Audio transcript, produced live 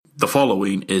The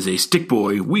following is a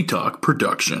Stickboy We Talk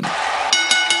production.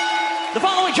 The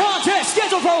following contest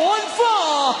scheduled for one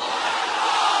fall.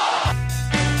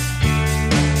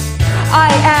 I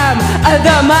am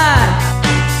the man.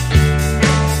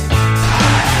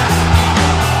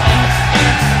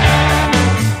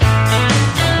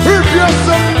 If you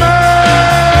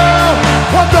smell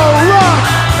what the rock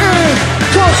is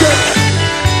cooking,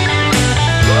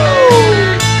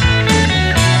 woo!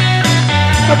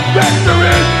 The best there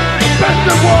is, the best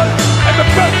there was, and the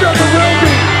best there ever will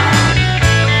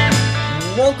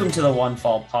be. Welcome to the One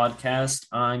Fall Podcast.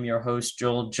 I'm your host,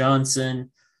 Joel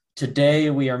Johnson. Today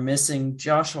we are missing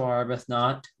Joshua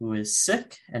Arbuthnot, who is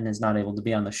sick and is not able to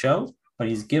be on the show, but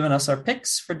he's given us our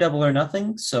picks for Double or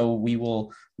Nothing, so we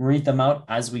will read them out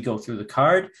as we go through the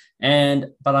card.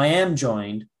 But I am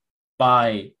joined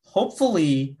by,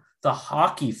 hopefully, the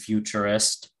hockey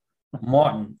futurist,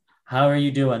 Morton. How are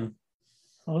you doing?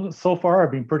 Well, so far, I've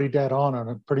been pretty dead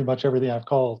on pretty much everything I've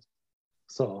called.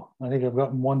 So I think I've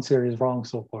gotten one series wrong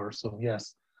so far. So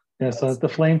yes. The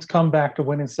Flames come back to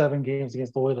winning 7 games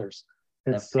against the Oilers.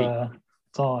 It's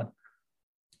on.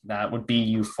 That would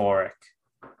be euphoric.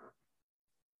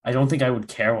 I don't think I would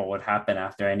care what would happen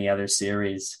after any other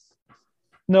series.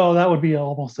 No, that would be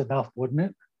almost enough, wouldn't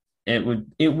it? It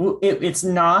would. It's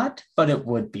not, but it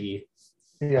would be.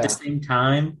 Yeah. At the same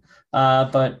time.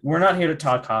 But we're not here to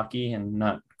talk hockey and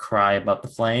not cry about the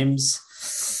Flames.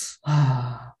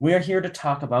 We are here to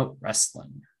talk about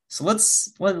wrestling. So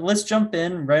let's jump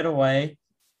in right away.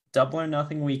 Double or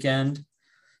Nothing weekend.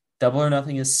 Double or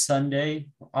Nothing is Sunday.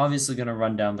 We're obviously going to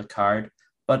run down the card,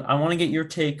 but I want to get your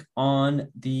take on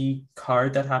the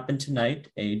card that happened tonight,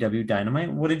 AEW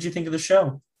Dynamite. What did you think of the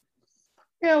show?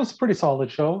 Yeah, it was a pretty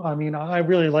solid show. I mean, I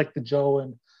really liked the Joe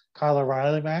and Kyle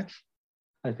O'Reilly match.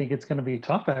 I think it's going to be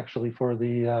tough actually for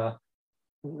the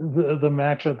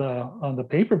match on the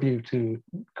pay-per-view to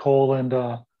Cole and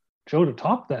Joe to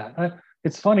top that.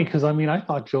 It's funny because I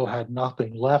thought Joe had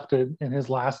nothing left in his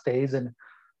last days in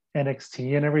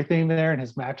NXT and everything there, and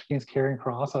his match against Karrion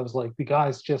Kross. I was like, the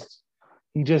guy's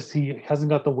he hasn't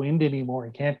got the wind anymore.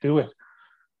 He can't do it.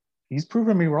 He's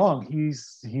proven me wrong.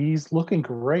 He's looking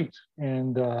great,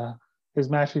 and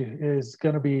his match is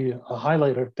going to be a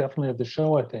highlight definitely of the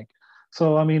show, I think.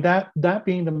 So, that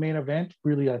being the main event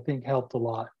really, I think, helped a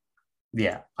lot.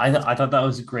 Yeah, I thought that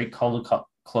was a great call to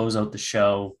close out the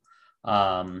show.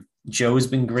 Joe's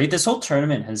been great. This whole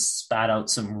tournament has spat out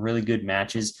some really good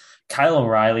matches. Kyle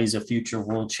O'Reilly's a future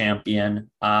world champion.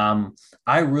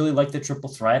 I really like the triple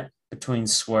threat between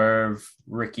Swerve,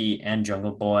 Ricky, and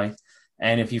Jungle Boy.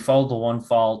 And if you follow the One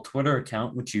Fall Twitter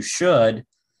account, which you should,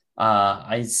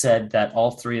 I said that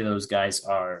all three of those guys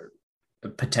are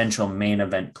potential main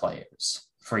event players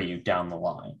for you down the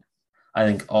line. I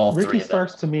think all Ricky three of them.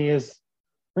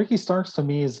 Ricky Starks to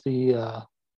me is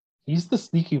he's the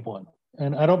sneaky one.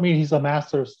 And I don't mean he's a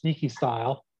master of sneaky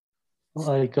style,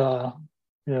 like the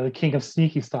king of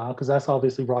sneaky style, because that's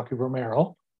obviously Rocky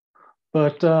Romero.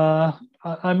 But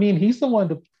he's the one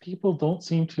that people don't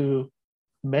seem to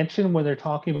mention when they're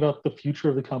talking about the future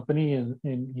of the company and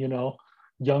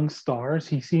young stars.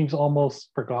 He seems almost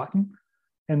forgotten,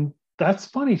 and that's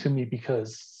funny to me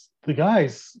because the guy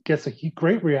gets a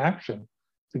great reaction.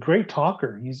 He's a great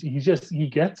talker. He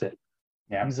gets it.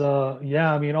 Yeah. He's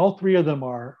all three of them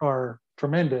are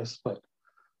tremendous, but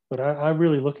I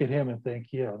really look at him and think,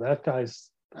 that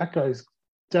guy's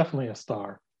definitely a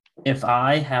star. If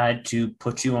I had to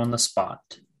put you on the spot,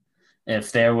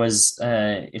 if there was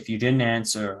if you didn't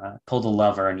answer, pull the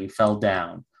lever and you fell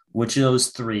down, which of those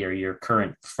three are your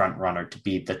current front runner to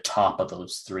be the top of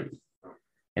those three?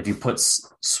 If you put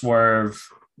Swerve,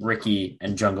 Ricky,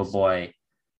 and Jungle Boy,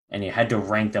 and you had to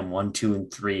rank them 1, 2, and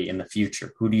 3 in the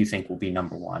future, who do you think will be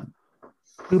number one?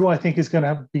 Who do I think is going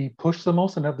to be pushed the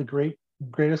most and have the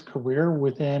greatest career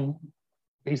within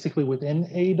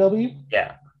AEW?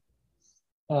 Yeah.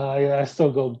 I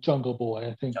still go Jungle Boy.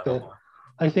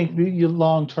 I think the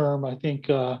long term, I think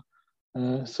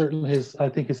certainly his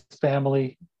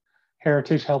family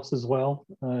heritage helps as well.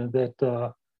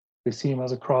 That they see him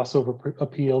as a crossover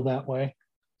appeal that way.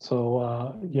 So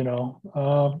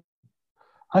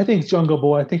I think Jungle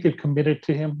Boy. I think they've committed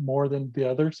to him more than the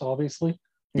others, obviously.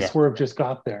 And Swerve just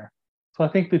got there. So I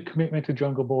think the commitment to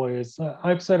Jungle Boy is,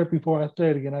 I've said it before, I'll say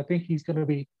it again, I think he's going to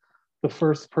be the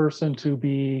first person to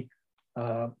be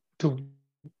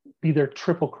their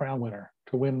Triple Crown winner,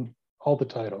 to win all the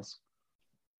titles.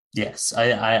 Yes,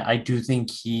 I do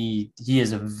think he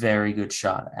has a very good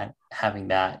shot at having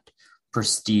that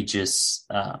prestigious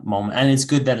moment. And it's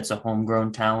good that it's a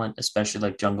homegrown talent, especially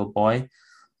like Jungle Boy.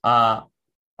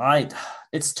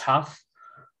 It's tough.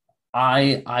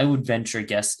 I would venture a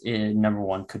guess in number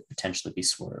one could potentially be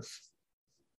Swerve.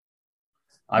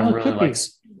 I Well, it really could like. be.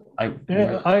 I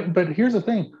Yeah, really, but here's the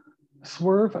thing.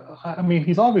 Swerve, I mean,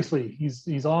 he's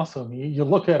awesome. You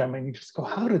look at him and you just go,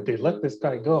 how did they let this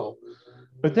guy go?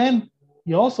 But then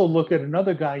you also look at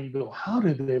another guy, you go, how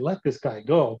did they let this guy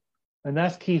go? And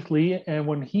that's Keith Lee. And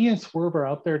when he and Swerve are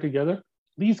out there together,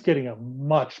 Lee's getting a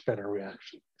much better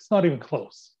reaction. It's not even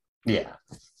close. yeah.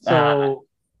 So,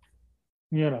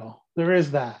 there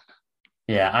is that.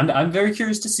 Yeah, I'm very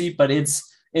curious to see, but it's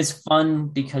fun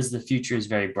because the future is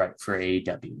very bright for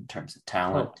AEW in terms of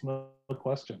talent. No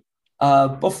question.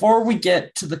 Before we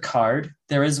get to the card,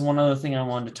 there is one other thing I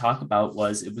wanted to talk about.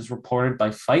 It was reported by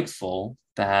Fightful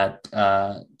that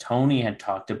Tony had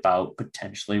talked about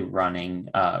potentially running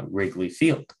Wrigley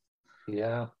Field.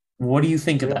 Yeah. What do you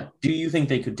think of that? Do you think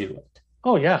they could do it?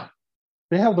 Oh, yeah.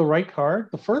 They have the right card.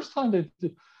 The first time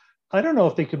I don't know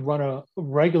if they could run a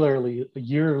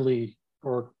yearly,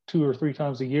 or 2 or 3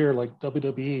 times a year like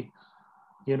WWE,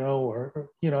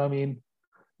 I mean,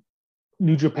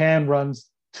 New Japan runs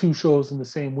 2 shows in the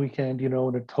same weekend, in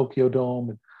a Tokyo Dome.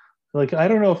 And like, I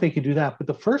don't know if they could do that, but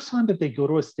the first time that they go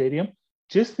to a stadium,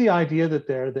 just the idea that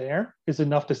they're there is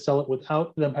enough to sell it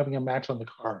without them having a match on the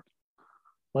card.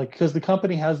 Like, because the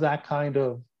company has that kind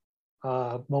of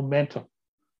momentum.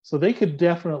 So they could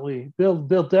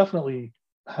they'll definitely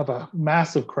have a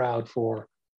massive crowd for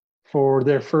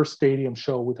their first stadium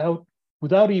show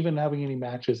without even having any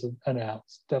matches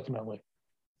announced. Definitely.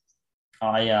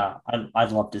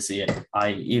 I'd love to see it.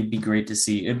 It'd be great to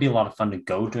see. It'd be a lot of fun to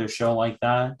go to a show like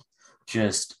that.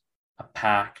 Just a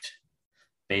packed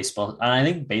baseball. And I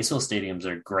think baseball stadiums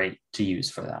are great to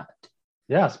use for that.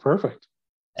 Yeah, it's perfect.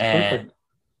 And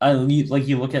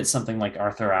you look at something like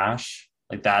Arthur Ashe,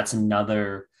 like that's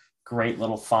another great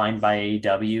little find by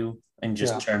AEW in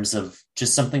terms of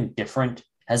just something different,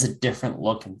 has a different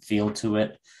look and feel to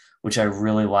it, which I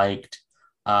really liked.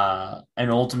 And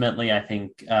ultimately, I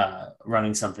think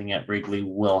running something at Wrigley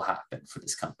will happen for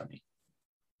this company.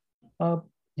 The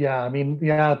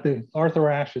Arthur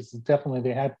Ashe is definitely,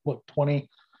 they had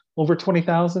over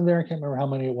 20,000 there. I can't remember how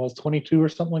many it was, 22 or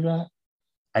something like that.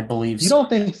 I believe you don't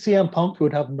think CM Punk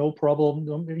would have no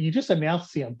problem? You just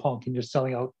announced CM Punk and you're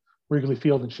selling out Wrigley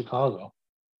Field in Chicago.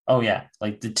 Oh yeah,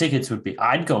 like the tickets would be.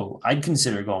 I'd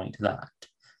consider going to that.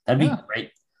 That'd be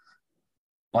great.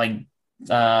 Like,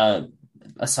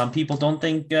 some people don't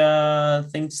thinks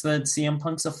that CM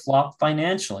Punk's a flop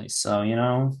financially. So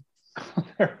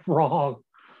they're wrong.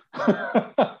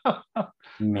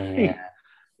 Man,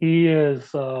 he is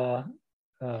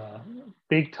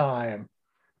big time.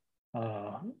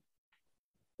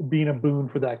 Being a boon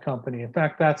for that company. In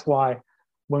fact, that's why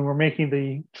when we're making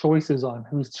the choices on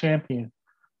who's champion,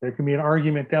 there can be an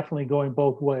argument definitely going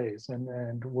both ways,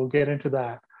 and we'll get into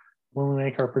that when we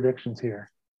make our predictions here.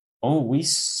 Oh, we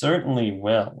certainly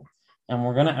will. And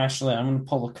I'm going to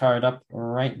pull the card up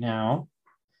right now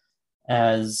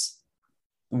as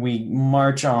we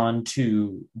march on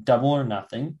to Double or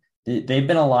Nothing. They've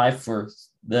been alive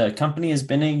the company has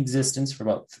been in existence for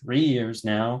about 3 years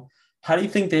now. How do you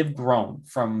think they've grown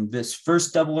from this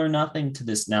first Double or Nothing to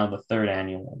this now the 3rd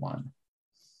annual one?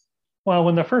 Well,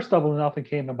 when the first Double or Nothing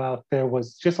came about, there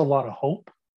was just a lot of hope.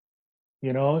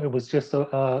 It was just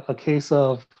a case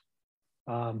of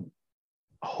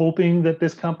hoping that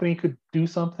this company could do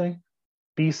something,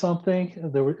 be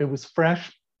something. It was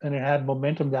fresh and it had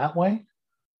momentum that way.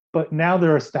 But now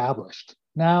they're established.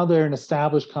 Now they're an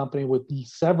established company with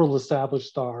several established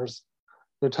stars.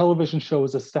 Their television show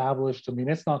is established. I mean,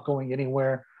 it's not going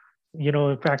anywhere.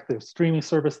 In fact, the streaming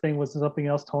service thing was something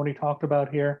else Tony talked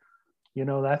about here.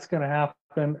 That's going to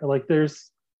happen. Like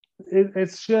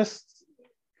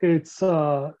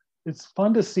it's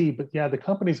fun to see. But yeah, the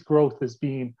company's growth has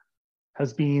been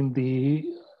due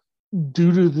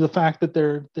to the fact that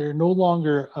they're no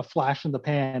longer a flash in the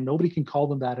pan. Nobody can call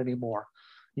them that anymore.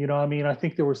 I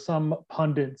think there were some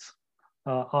pundits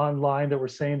online that were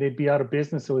saying they'd be out of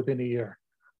business within a year.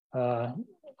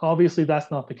 Obviously,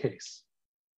 that's not the case.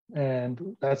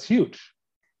 And that's huge.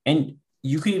 And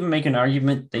you could even make an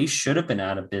argument they should have been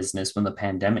out of business when the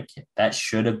pandemic hit. That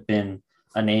should have been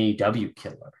an AEW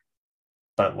killer.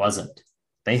 But it wasn't.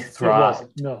 They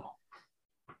thrived. No.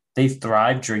 They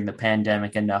thrived during the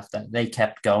pandemic enough that they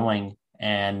kept going,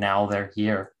 and now they're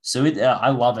here. So I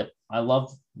love it. I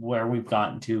love where we've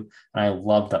gotten to, and I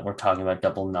love that we're talking about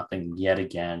Double Nothing yet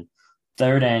again.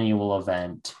 3rd annual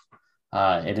event.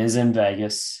 It is in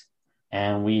Vegas,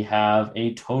 and we have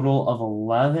a total of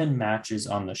 11 matches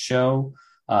on the show,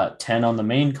 10 on the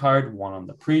main card, 1 on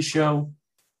the pre-show.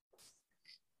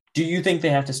 Do you think they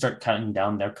have to start cutting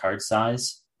down their card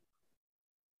size?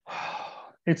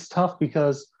 It's tough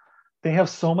because they have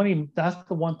so many. That's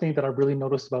the one thing that I really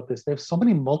noticed about this. They have so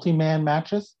many multi-man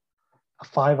matches, a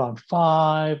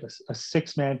 5-on-5, a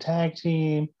 6-man tag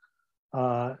team.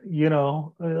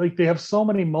 Like they have so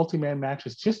many multi-man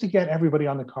matches just to get everybody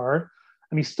on the card.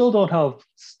 And you still don't have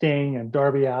Sting and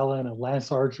Darby Allin and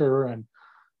Lance Archer and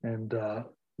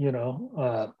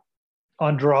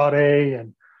Andrade,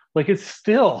 and like it's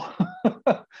still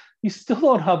you still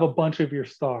don't have a bunch of your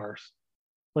stars.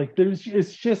 Like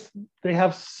it's just they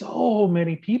have so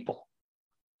many people.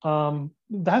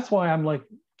 That's why I'm like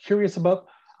curious about.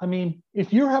 I mean,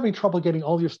 if you're having trouble getting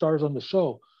all your stars on the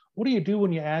show, what do you do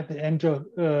when you add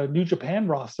the New Japan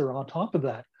roster on top of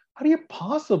that? How do you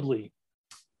possibly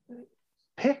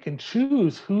pick and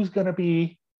choose who's going to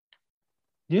be,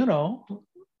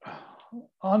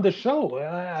 on the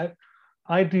show?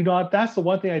 I do not. That's the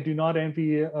one thing I do not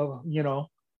envy of,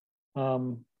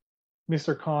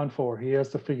 Mr. Khan for. He has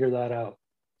to figure that out.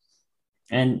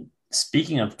 And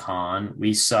speaking of Khan,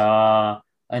 we saw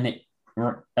a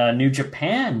New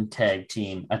Japan tag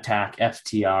team attack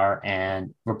FTR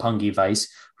and Roppongi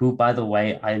Vice, who, by the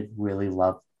way, I really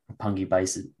love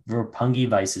Roppongi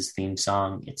Vice's theme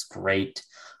song. It's great.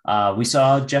 We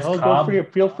saw Jeff Cobb.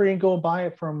 Feel free and go and buy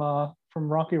it from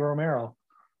Rocky Romero.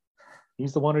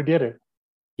 He's the one who did it.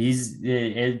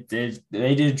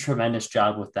 They did a tremendous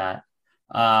job with that.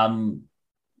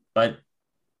 But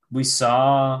we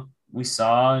saw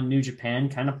New Japan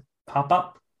kind of pop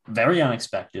up very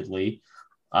unexpectedly.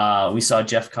 We saw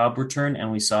Jeff Cobb return,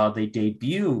 and we saw they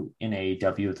debut in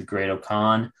AEW with the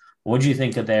Great-O-Khan. What do you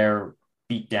think of their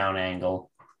beatdown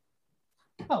angle?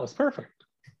 Oh, it was perfect.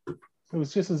 It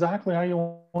was just exactly how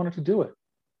you wanted to do it.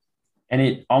 And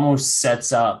it almost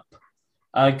sets up,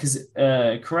 because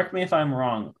correct me if I'm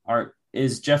wrong,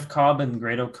 is Jeff Cobb and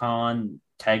Great-O-Khan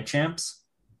tag champs?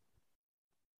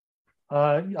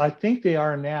 I think they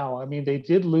are now. I mean, they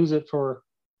did lose it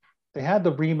they had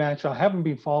the rematch. I haven't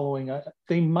been following.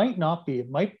 They might not be. It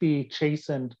might be Chase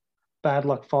and Bad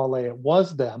Luck Fale. It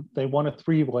was them. They won a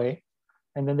 3-way.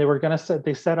 And then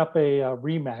they set up a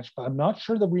rematch, but I'm not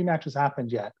sure the rematch has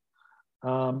happened yet.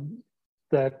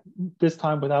 That this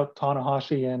time without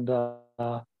Tanahashi and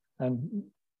I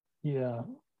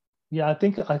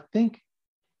think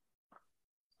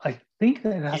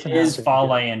that it hasn't. It is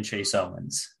Fale and Chase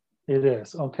Owens. It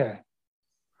is. Okay.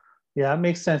 Yeah, it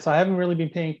makes sense. I haven't really been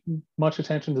paying much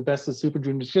attention to the Best of Super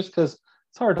Juniors just because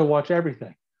it's hard to watch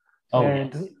everything. Oh,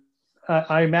 and yes.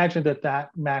 I imagine that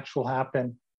match will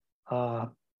happen. I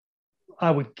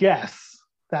would guess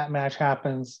that match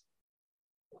happens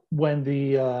when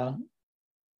the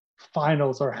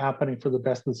finals are happening for the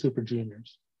Best of the Super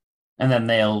Juniors. And then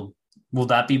will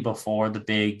that be before the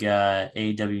big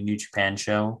AEW New Japan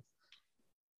show?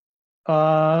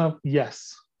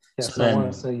 Yes. Yes, so I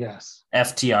want to say yes.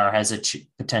 FTR has a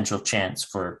potential chance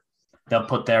they'll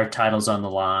put their titles on the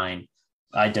line.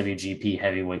 IWGP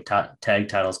heavyweight tag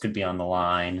titles could be on the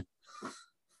line.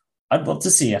 I'd love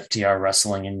to see FTR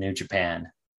wrestling in New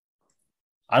Japan.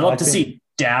 I'd love to see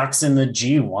Dax in the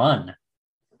G1.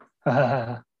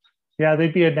 Yeah,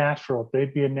 they'd be a natural.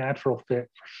 They'd be a natural fit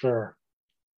for sure.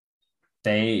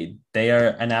 They are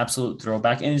an absolute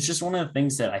throwback, and it's just one of the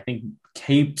things that I think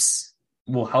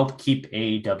will help keep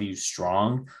AEW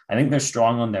strong. I think they're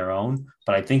strong on their own,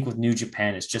 but I think with New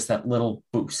Japan, it's just that little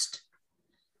boost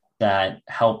that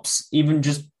helps, even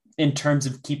just in terms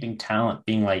of keeping talent,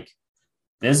 being like,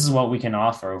 this is what we can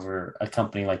offer over a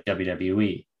company like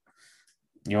WWE.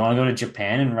 You want to go to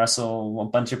Japan and wrestle a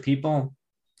bunch of people?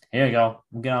 Here you go.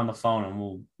 We'll get on the phone and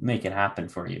we'll make it happen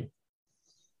for you.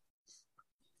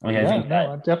 I think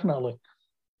definitely.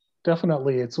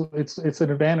 Definitely, it's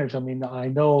an advantage. I mean, I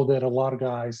know that a lot of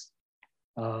guys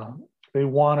they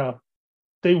want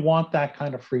that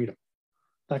kind of freedom,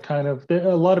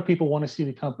 a lot of people want to see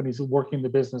the companies working the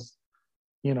business,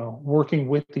 working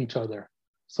with each other.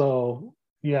 So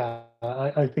yeah,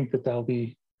 I think that'll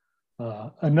be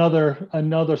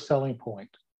another selling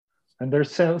point. And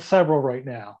there's several right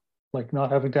now, like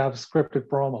not having to have scripted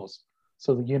promos,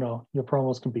 so that your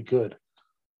promos can be good.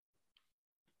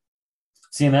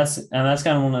 See, and that's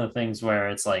kind of one of the things where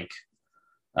it's like,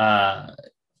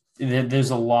 there's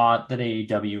a lot that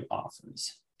AEW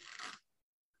offers.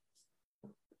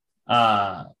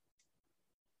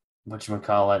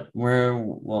 Whatchamacallit?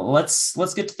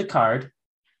 Let's get to the card.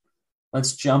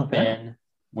 Let's jump in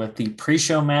with the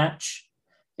pre-show match.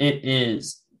 It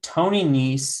is Tony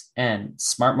Nese and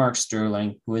Smart Mark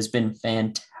Sterling, who has been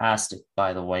fantastic,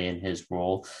 by the way, in his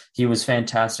role. He was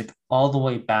fantastic all the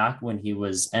way back when he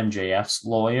was MJF's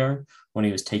lawyer, when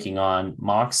he was taking on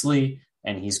Moxley,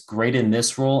 and he's great in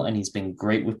this role, and he's been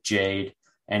great with Jade.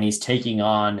 and he's taking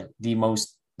on the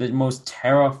most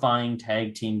terrifying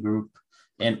tag team group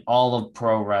in all of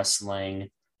pro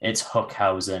wrestling. It's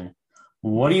Hookhausen.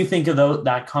 What do you think of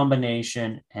that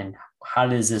combination, and how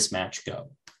does this match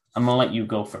go? I'm going to let you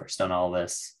go first on all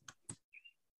this.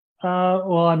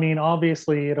 Well, I mean,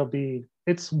 obviously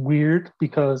it's weird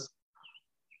because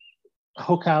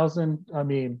Hookhausen, I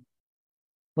mean,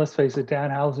 let's face it,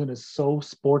 Danhausen is so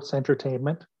sports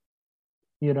entertainment,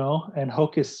 and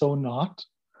Hook is so not.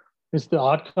 It's the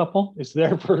odd couple. It's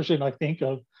their version, I think,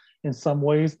 of, in some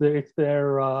ways, it's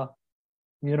their,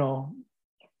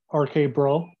 RK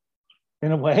Bro,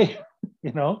 in a way,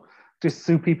 just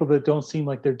two people that don't seem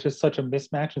like they're just such a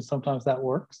mismatch, and sometimes that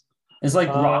works. It's like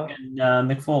Rock and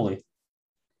Mick Foley.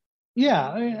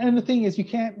 Yeah, and the thing is, you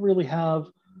can't really have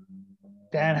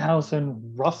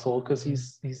Danhausen wrestle because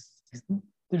he's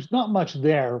there's not much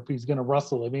there if he's going to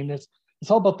wrestle. I mean, it's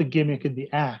all about the gimmick and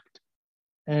the act,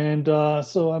 and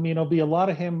so I mean, it'll be a lot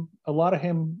of him,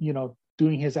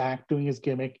 doing his act, doing his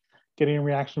gimmick, getting a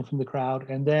reaction from the crowd,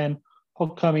 and then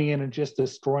Hook coming in and just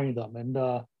destroying them. And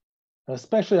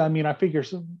especially, I mean, I figure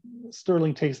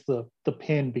Sterling takes the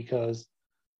pin because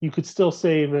you could still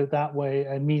save it that way,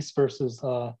 a Nice versus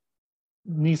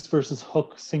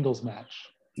Hook singles match.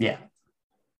 Yeah.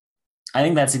 I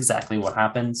think that's exactly what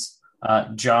happens.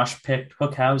 Josh picked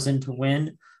Hookhausen to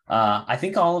win. I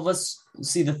think all of us,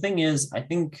 see, the thing is, I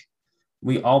think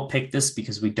we all picked this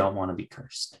because we don't want to be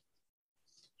cursed.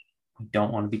 We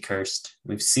don't want to be cursed.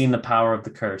 We've seen the power of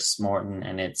the curse, Morton,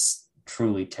 and it's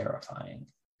truly terrifying.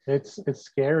 It's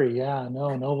scary. Yeah,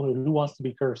 no, who wants to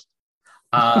be cursed?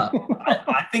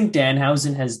 I think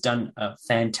Danhausen has done a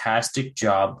fantastic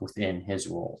job within his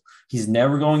role. He's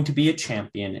never going to be a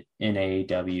champion in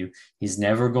AEW. He's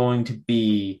never going to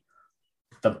be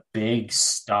the big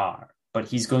star, but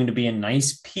he's going to be a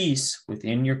nice piece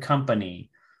within your company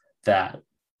that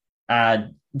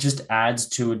adds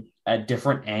to a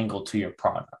different angle to your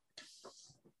product.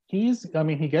 He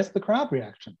gets the crowd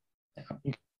reaction.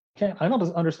 Yeah. I don't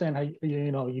understand how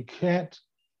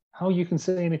you can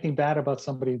say anything bad about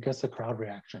somebody who gets a crowd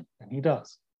reaction, and he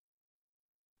does.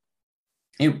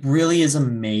 It really is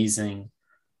amazing,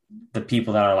 the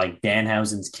people that are like,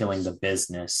 Danhausen's killing the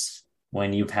business,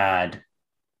 when you've had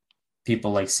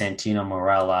people like Santino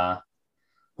Marella,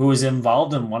 who was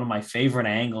involved in one of my favorite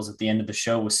angles at the end of the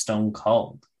show with Stone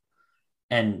Cold.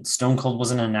 And Stone Cold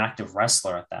wasn't an active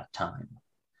wrestler at that time.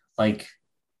 Like,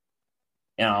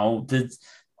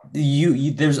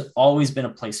 there's always been a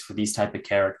place for these type of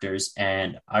characters,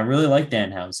 and I really like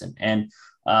Danhausen, and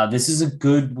this is a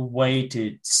good way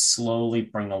to slowly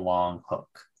bring along Hook.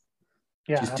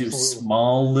 Yeah, just absolutely. Do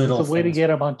small little it's a way things. To get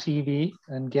him on TV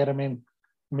and get him in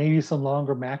maybe some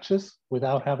longer matches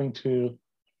without having to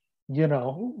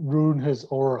ruin his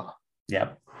aura.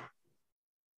 Yep.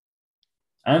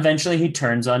 And eventually he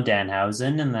turns on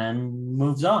Danhausen and then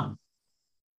moves on.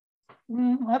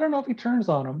 I don't know if he turns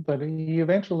on him, but he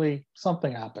eventually,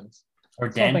 something happens. Or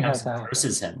Danhausen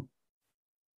curses him.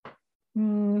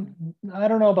 I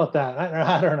don't know about that.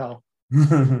 I don't know.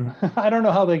 I don't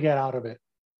know how they get out of it.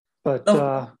 But,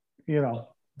 they'll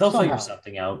somehow figure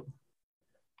something out.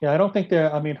 Yeah, I don't think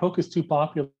Hook is too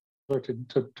popular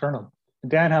to turn him.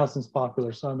 And Danhausen's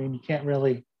popular, so, you can't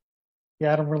really,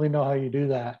 I don't really know how you do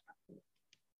that.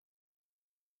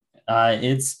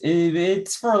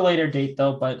 It's for a later date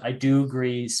though, but I do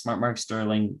agree. Smart Mark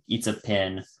Sterling eats a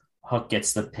pin, Hook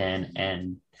gets the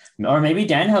pin, or maybe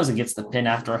Danhausen gets the pin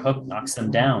after Hook knocks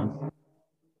them down.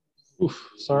 Oof,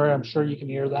 sorry, I'm sure you can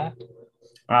hear that.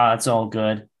 It's all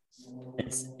good.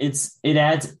 It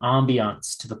adds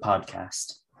ambiance to the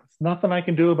podcast. Nothing I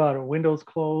can do about it. Windows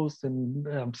closed, and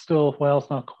I'm still, well,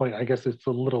 it's not quite. I guess it's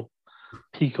a little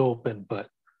peek open, but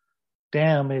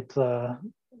damn, it's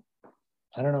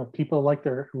I don't know. People like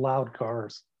their loud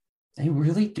cars. They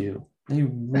really do.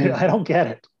 I don't get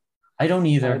it. I don't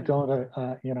either. I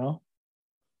don't,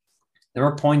 There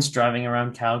were points driving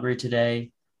around Calgary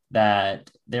today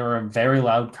that there were very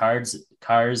loud cars,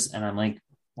 and I'm like,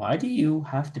 why do you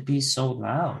have to be so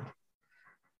loud?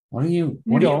 What are you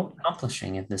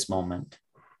accomplishing at this moment?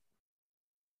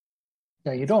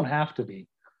 Yeah, you don't have to be.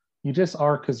 You just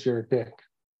are because you're a dick.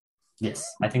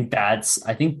 Yes, I think that's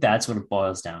what it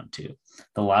boils down to.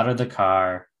 The louder the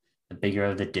car, the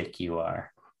bigger the dick you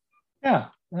are. Yeah,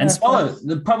 and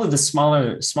probably the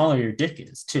smaller your dick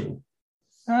is too.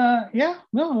 Yeah,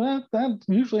 no, that's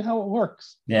usually how it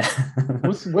works. Yeah.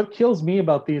 What kills me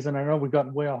about these, and I know we've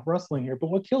gotten way off wrestling here,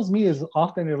 but what kills me is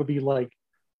often it'll be like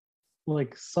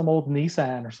some old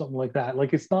Nissan or something like that.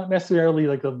 Like, it's not necessarily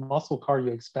like the muscle car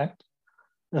you expect.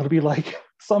 It'll be like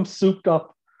some souped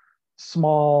up,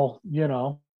 small,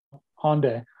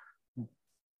 Hyundai,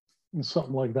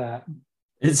 something like that.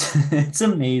 It's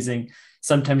amazing.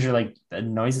 Sometimes you're like, the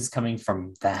noise is coming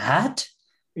from that.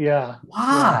 Yeah.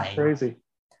 Why? Yeah, crazy.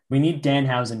 We need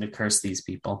Danhausen to curse these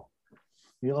people.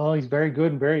 Oh, he's very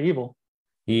good and very evil.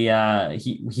 He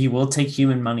will take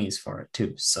human monies for it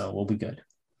too, so we'll be good.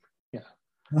 Yeah.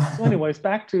 So, anyways,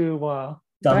 back to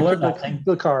Double or nothing.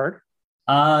 the card.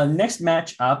 Next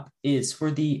match up is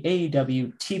for the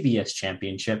AEW TBS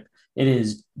Championship. It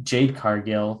is Jade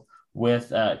Cargill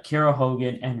with Kiera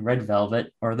Hogan and Red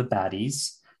Velvet, or the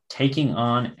Baddies, taking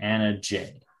on Anna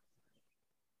Jay.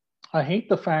 I hate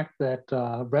the fact that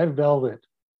Red Velvet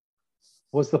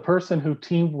was the person who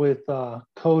teamed with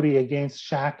Cody against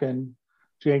Shaq and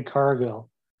Jade Cargill.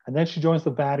 And then she joins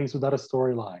the Baddies without a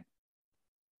storyline.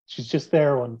 She's just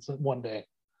there one day.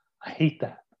 I hate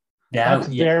that. Yeah,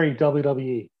 that's very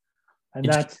WWE. And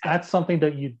that's something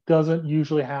that doesn't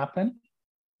usually happen.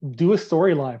 Do a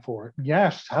storyline for it.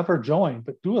 Yes, have her join,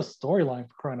 but do a storyline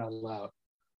for crying out loud.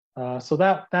 So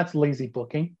that's lazy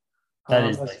booking. That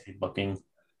is lazy booking.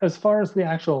 As far as the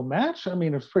actual match, I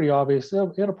mean, it's pretty obvious.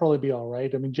 It'll probably be all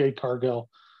right. I mean, Jade Cargill.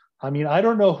 I mean, I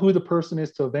don't know who the person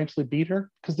is to eventually beat her,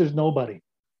 because there's nobody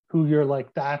who you're like,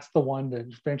 that's the one that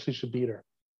eventually should beat her.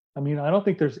 I mean, I don't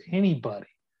think there's anybody.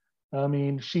 I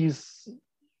mean,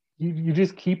 you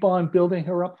just keep on building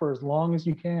her up for as long as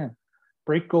you can.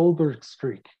 Break Goldberg's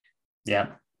streak. Yeah.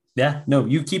 No,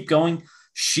 you keep going.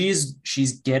 She's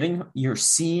getting. You're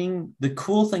seeing the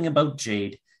cool thing about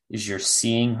Jade is you're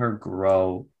seeing her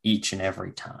grow each and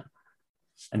every time.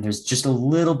 And there's just a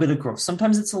little bit of growth.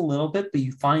 Sometimes it's a little bit, but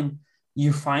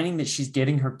you're finding that she's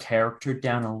getting her character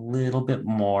down a little bit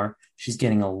more. She's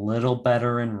getting a little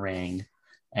better in ring.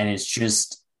 And it's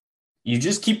just, you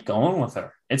just keep going with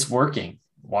her. It's working.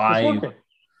 Why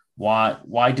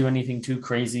do anything too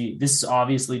crazy? This is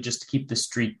obviously just to keep the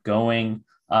streak going.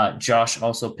 Josh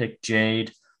also picked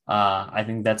Jade. I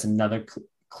think that's another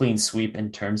clean sweep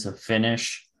in terms of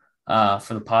finish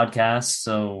for the podcast.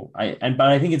 So but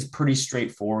I think it's pretty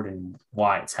straightforward in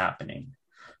why it's happening.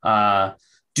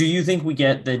 Do you think we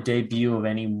get the debut of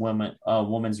any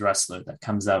women's wrestler that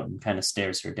comes out and kind of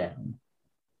stares her down?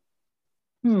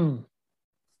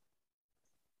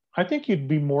 I think you'd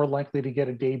be more likely to get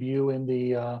a debut in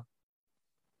the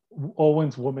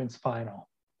Owens Women's Final.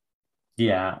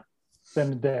 Yeah.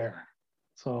 Than there.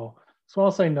 So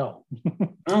I'll say no.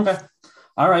 Okay.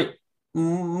 All right.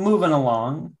 Moving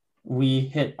along, we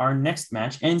hit our next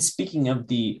match. And speaking of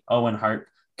the Owen Hart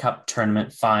Cup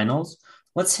Tournament Finals,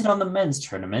 let's hit on the men's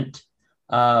tournament.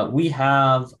 We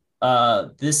have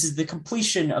this is the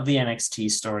completion of the NXT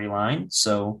storyline.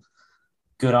 So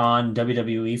good on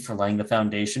WWE for laying the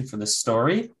foundation for this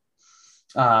story.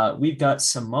 We've got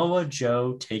Samoa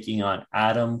Joe taking on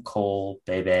Adam Cole,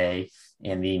 baby,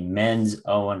 in the men's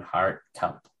Owen Hart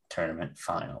Cup Tournament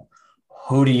Final.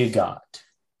 Who do you got?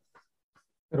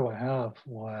 Who do I have?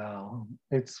 Wow.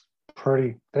 This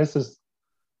is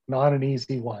not an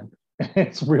easy one.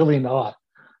 It's really not.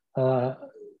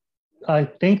 I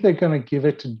think they're going to give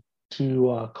it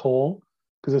to Cole,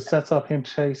 because it sets up him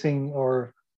facing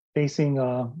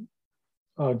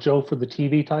Joe for the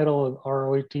TV title,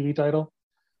 ROH TV title.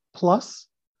 Plus,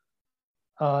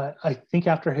 I think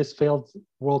after his failed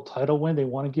world title win, they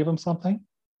want to give him something.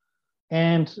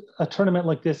 And a tournament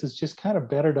like this is just kind of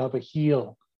better to have a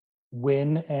heel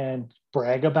win and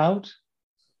brag about,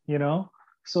 you know?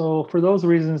 So for those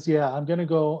reasons, yeah, I'm gonna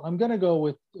go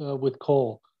with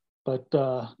Cole. But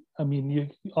I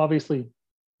mean, obviously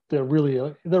they're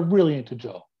really into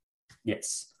Joe.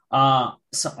 Yes.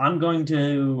 So I'm going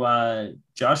to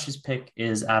Josh's pick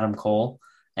is Adam Cole,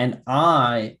 and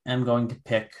I am going to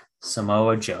pick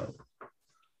Samoa Joe.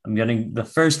 The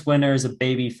first winner is a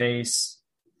baby face.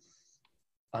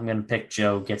 I'm going to pick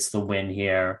Joe gets the win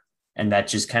here. And that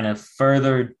just kind of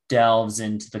further delves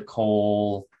into the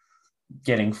Cole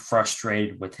getting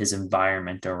frustrated with his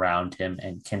environment around him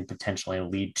and can potentially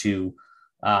lead to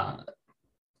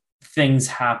things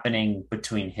happening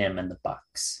between him and the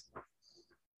Bucks.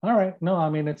 All right. No, I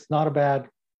mean, it's not a bad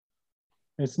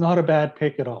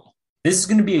pick at all. This is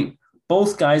going to be,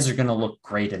 both guys are going to look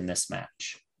great in this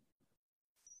match.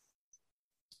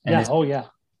 And yeah.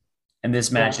 And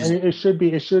this match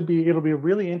it'll be a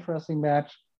really interesting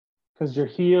match, because your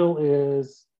heel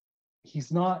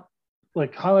he's not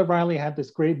like Kyle O'Reilly had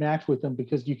this great match with him,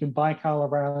 because you can buy Kyle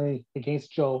O'Reilly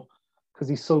against Joe because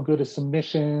he's so good at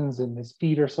submissions and his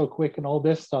feet are so quick and all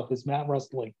this stuff, his mat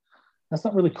wrestling. That's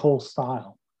not really Cole's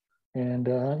style. And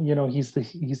he's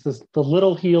the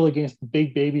little heel against the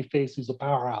big baby face who's a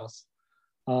powerhouse,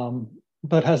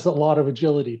 but has a lot of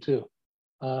agility too.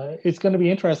 It's going to be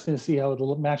interesting to see how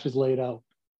the match is laid out.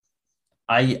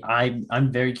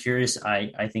 I'm very curious.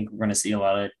 I think we're going to see a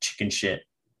lot of chicken shit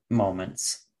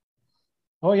moments.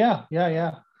 Oh yeah,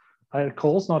 yeah, yeah.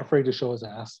 Cole's not afraid to show his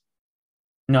ass.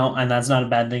 No, and that's not a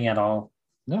bad thing at all.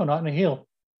 No, not in a heel.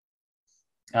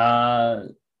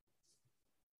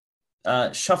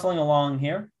 Shuffling along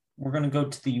here, we're going to go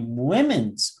to the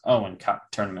women's Owen Cup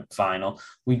tournament final.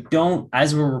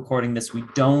 As we're recording this, we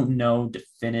don't know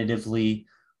definitively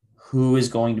who is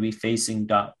going to be facing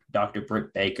Dr.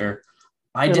 Britt Baker.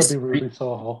 It'll be Ruby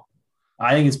Soho.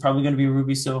 I think it's probably going to be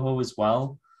Ruby Soho as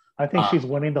well. I think she's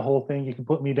winning the whole thing. You can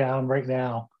put me down right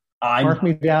now. Mark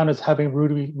me down as having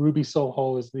Ruby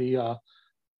Soho as the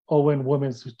Owen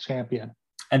Women's Champion.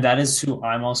 And that is who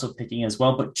I'm also picking as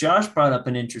well. But Josh brought up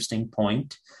an interesting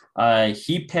point.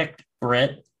 He picked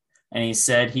Britt, and he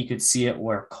said he could see it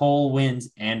where Cole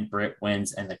wins and Britt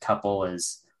wins, and the couple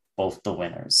is both the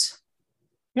winners.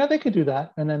 Yeah, they could do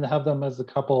that, and then have them as a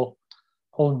couple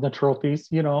holding the trophies.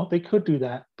 They could do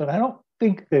that, but I don't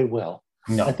think they will.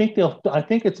 No, I think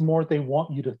it's more they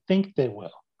want you to think they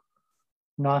will,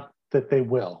 not that they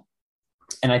will.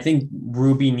 And I think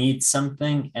Ruby needs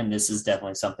something, and this is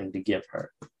definitely something to give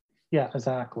her. Yeah,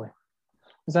 exactly.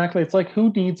 It's like,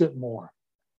 who needs it more?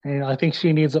 And I think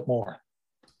she needs it more.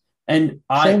 And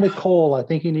same with Cole. I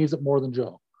think he needs it more than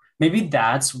Joe. Maybe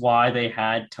that's why they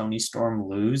had Toni Storm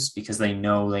lose, because they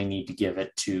know they need to give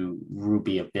it to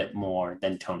Ruby a bit more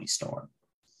than Toni Storm.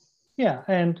 Yeah,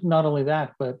 and not only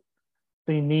that, but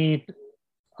they need,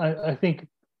 I think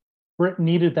Britt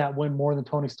needed that win more than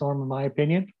Toni Storm, in my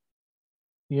opinion.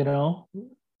 You need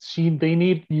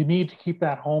to keep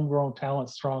that homegrown talent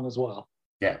strong as well.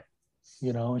 Yeah.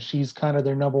 And she's kind of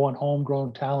their number one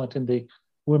homegrown talent in the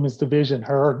women's division,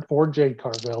 her or Jade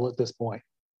Cargill at this point.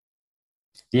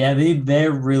 Yeah,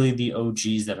 they're really the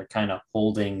OGs that are kind of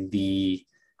holding the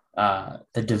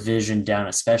division down,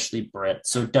 especially Britt.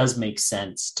 So it does make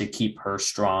sense to keep her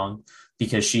strong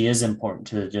because she is important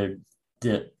to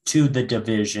the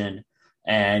division.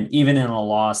 And even in a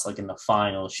loss, like in the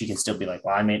finals, she can still be like,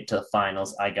 well, I made it to the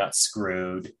finals. I got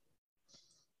screwed.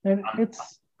 And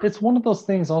it's one of those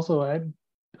things also. I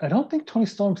don't think Toni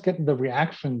Storm's getting the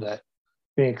reaction that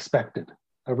they expected.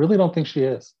 I really don't think she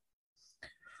is.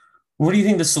 What do you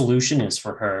think the solution is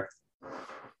for her?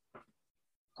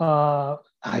 I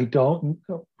don't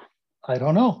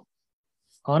know.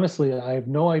 Honestly, I have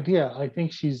no idea. I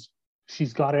think she's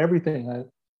got everything.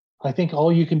 I think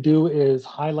all you can do is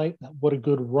highlight what a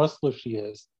good wrestler she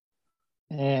is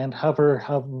and have her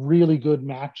have really good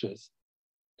matches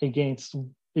against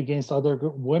other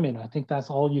women. I think that's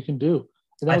all you can do.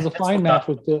 And that was a fine match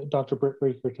with Dr. Britt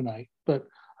Baker tonight. But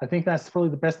I think that's probably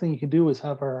the best thing you can do is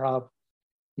have her have,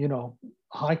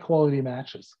 high quality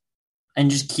matches.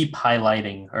 And just keep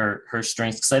highlighting her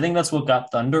strengths. Because I think that's what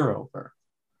got Thunder over.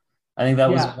 I think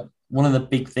that was one of the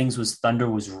big things was Thunder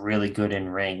was really good in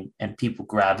ring and people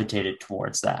gravitated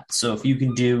towards that. So if you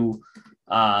can do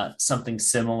something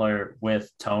similar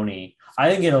with Toni, I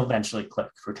think it'll eventually click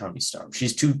for Toni Storm.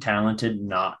 She's too talented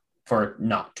not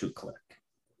to click.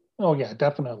 Oh yeah,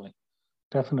 definitely.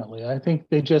 I think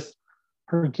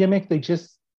her gimmick,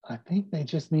 I think they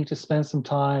just need to spend some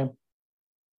time,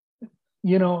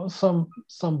 some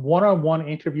one-on-one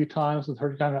interview times with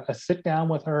her, kind of a sit down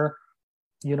with her,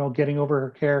 getting over her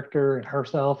character and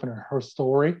herself and her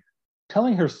story,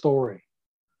 telling her story,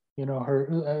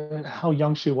 her how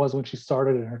young she was when she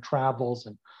started and her travels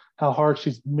and how hard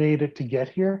she's made it to get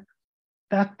here.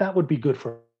 That would be good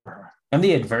for her. And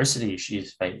the adversity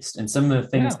she's faced and some of the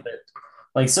things that,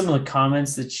 like some of the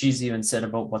comments that she's even said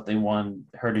about what they want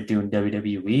her to do in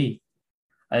WWE.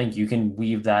 I think you can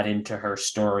weave that into her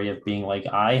story of being like,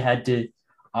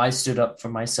 I stood up for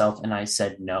myself and I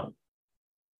said no.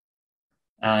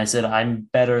 And I said, I'm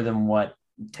better than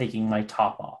taking my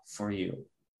top off for you.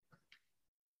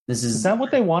 Is that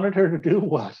what they wanted her to do?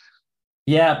 What?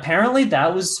 Yeah, apparently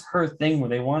that was her thing where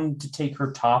they wanted to take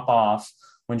her top off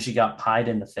when she got pied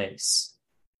in the face.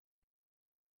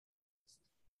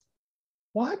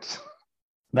 What?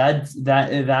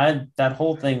 That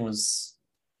whole thing was,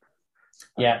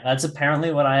 yeah, that's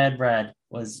apparently what I had read it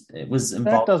was involved.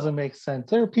 That doesn't make sense.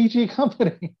 They're a PG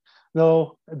company.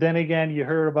 Though, then again, you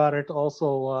heard about it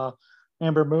also,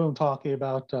 Amber Moon talking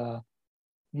about, how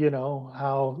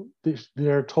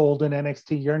they're told in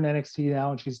NXT, you're in NXT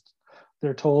now, and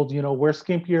they're told, wear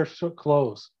skimpier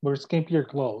clothes. Wear skimpier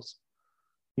clothes.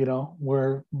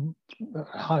 We're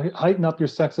heighten up your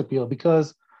sex appeal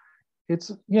because it's,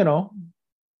 a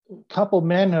couple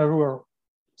men who are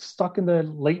stuck in the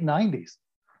late 90s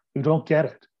who don't get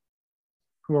it,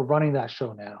 who are running that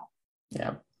show now.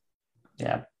 Yeah.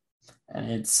 Yeah.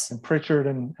 And Pritchard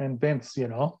and Vince,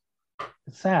 it's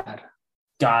sad.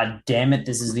 God damn it,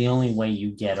 this is the only way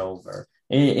you get over.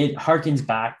 It harkens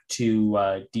back to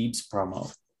Deeb's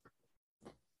promo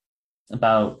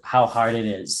about how hard it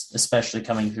is, especially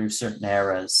coming through certain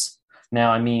eras.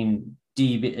 Now, I mean,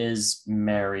 Deeb is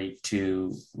married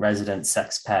to resident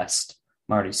sex pest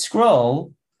Marty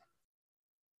Scurll,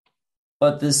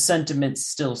 but the sentiment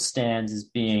still stands as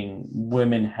being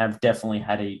women have definitely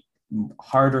had a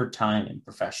harder time in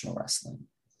professional wrestling.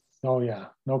 Oh, yeah.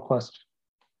 No question.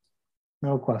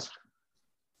 No question.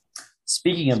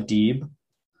 Speaking of Deeb,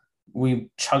 we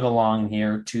chug along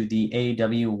here to the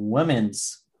AEW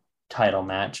Women's title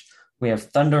match. We have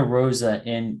Thunder Rosa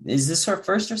in. Is this her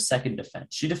first or second defense?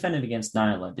 She defended against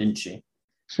Nyla, didn't she?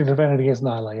 She defended against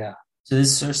Nyla, yeah. So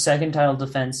this is her second title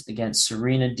defense against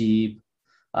Serena Deeb.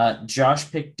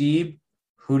 Josh picked Deeb.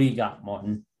 Who do you got,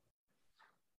 Morton?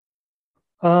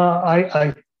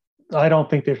 I don't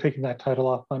think they're taking that title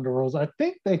off Thunder Rosa. I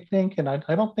think they think, and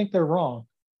I don't think they're wrong,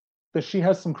 that she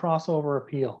has some crossover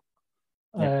appeal.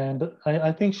 Yeah. And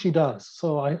I think she does.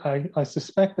 So I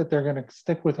suspect that they're going to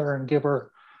stick with her and give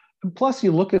her. And plus,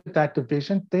 you look at that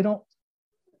division, they don't.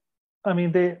 I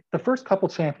mean, the first couple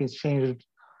champions changed,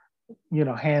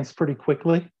 hands pretty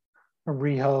quickly, from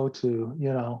Riho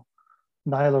to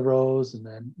Nyla Rose, and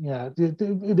then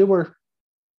they were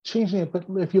changing it. But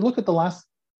if you look at the last,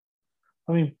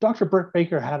 I mean, Dr. Britt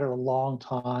Baker had it a long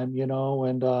time,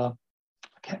 and I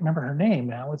can't remember her name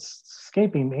now. It's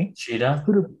escaping me. Shida?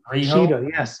 Shida,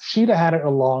 yes. Shida had it a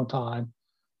long time.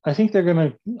 I think they're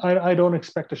going to, I don't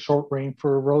expect a short reign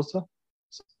for Rosa.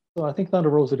 So I think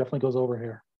Thunder Rosa definitely goes over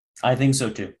here. I think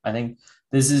so too. I think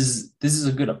this is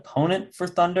a good opponent for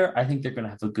Thunder. I think they're going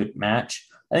to have a good match.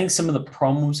 I think some of the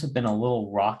promos have been a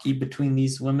little rocky between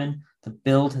these women. The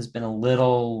build has been a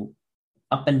little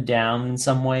up and down in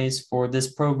some ways for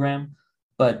this program,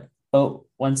 but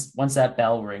once that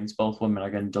bell rings, both women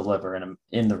are going to deliver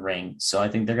in the ring. So I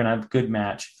think they're going to have a good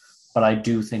match, but I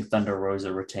do think Thunder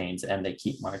Rosa retains and they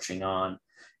keep marching on.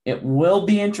 It will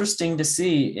be interesting to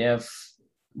see if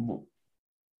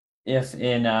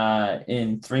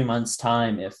in 3 months'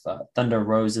 time, if Thunder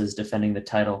Rosa is defending the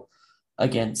title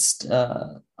against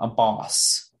a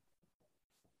boss.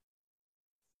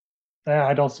 Yeah,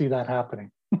 I don't see that happening.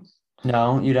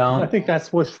 No, you don't? I think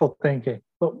that's wishful thinking,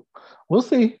 but we'll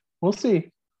see. We'll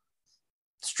see.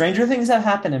 Stranger things have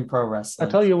happened in pro wrestling.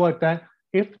 I tell you what, that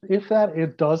if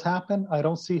it does happen, I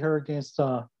don't see her against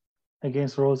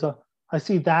Rosa. I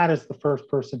see that as the first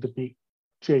person to beat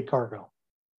Jade Cargill.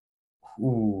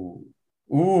 Ooh.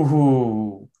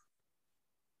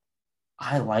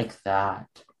 I like that.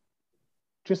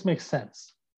 Just makes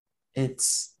sense.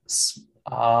 It's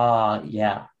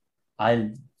yeah.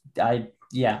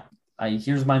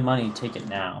 Here's my money, take it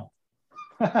now.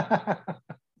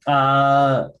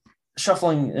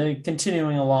 Shuffling,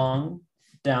 continuing along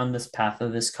down this path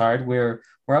of this card, we're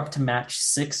up to match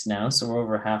 6 now, so we're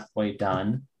over halfway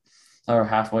done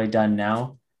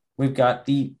now. We've got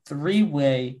the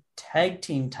 3-way tag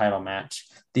team title match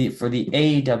for the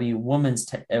AEW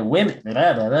women's women.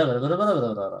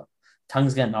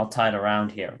 Tongue's getting all tied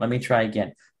around here. Let me try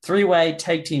again. 3-way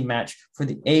tag team match for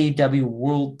the AEW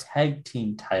World Tag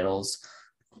Team titles.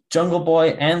 Jungle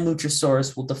Boy and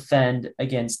Luchasaurus will defend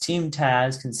against Team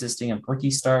Taz, consisting of Ricky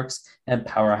Starks and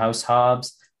Powerhouse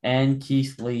Hobbs, and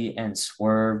Keith Lee and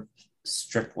Swerve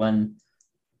Strickland.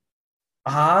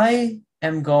 I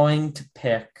am going to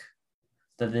pick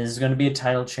that this is going to be a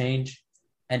title change,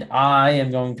 and I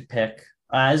am going to pick,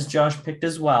 as Josh picked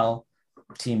as well,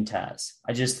 Team Taz.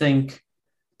 I just think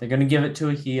they're going to give it to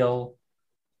a heel.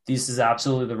 This is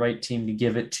absolutely the right team to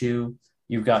give it to.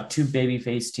 You've got 2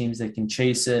 babyface teams that can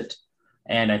chase it,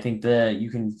 and I think that you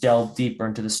can delve deeper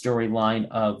into the storyline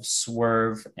of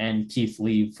Swerve and Keith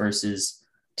Lee versus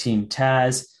Team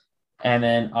Taz, and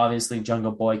then obviously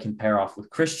Jungle Boy can pair off with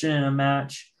Christian in a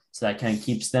match, so that kind of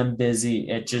keeps them busy.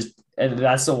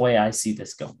 That's the way I see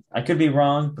this going. I could be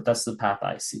wrong, but that's the path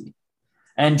I see,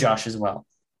 and Josh as well.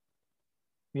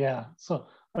 Yeah, so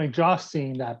I mean, Josh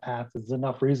seeing that path is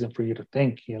enough reason for you to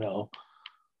think,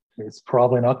 it's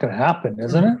probably not going to happen,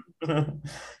 isn't it?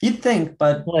 You'd think,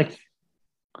 but like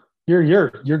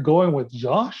you're going with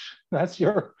Josh. That's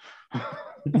your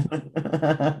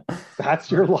that's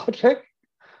your logic.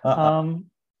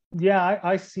 Yeah,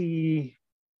 I see.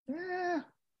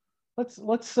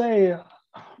 Let's say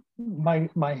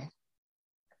my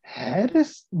head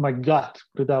is my gut,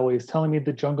 put it that way, is telling me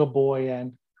the Jungle Boy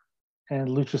and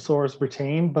Luchasaurus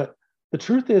retain. But the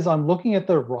truth is, I'm looking at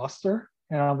their roster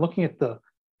and I'm looking at the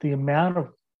amount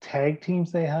of tag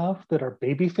teams they have that are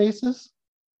baby faces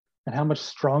and how much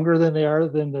stronger than they are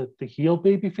than the heel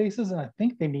baby faces. And I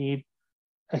think they need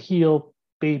a heel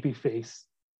baby face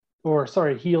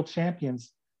heel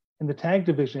champions in the tag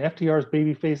division. FTR's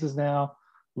baby faces now,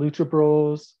 Lucha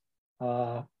Bros,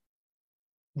 the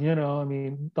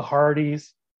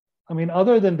Hardys. I mean,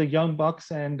 other than the Young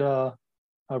Bucks and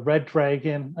Red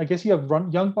Dragon, I guess you have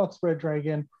Young Bucks, Red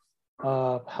Dragon,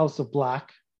 House of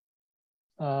Black.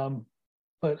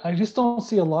 But I just don't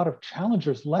see a lot of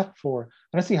challengers left for.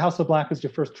 And I see House of Black as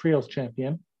your first trios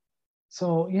champion.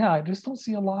 So yeah, I just don't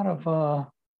see a lot of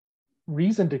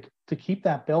reason to keep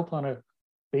that belt on a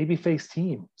babyface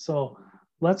team. So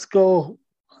let's go.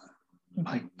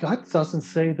 My gut doesn't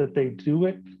say that they do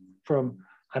it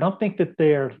I don't think that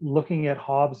they're looking at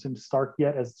Hobbs and Stark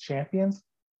yet as champions,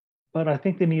 but I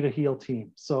think they need a heel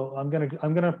team. So I'm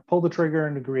gonna pull the trigger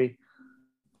and agree.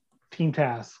 Team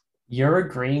Taz. You're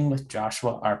agreeing with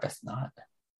Joshua Arbuthnot.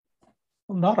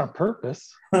 Not on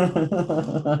purpose.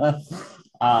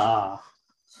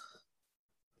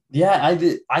 Yeah,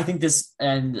 I think this,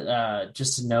 and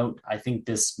just a note, I think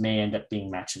this may end up being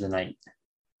match of the night.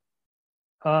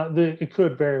 It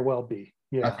could very well be.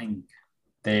 Yeah, I think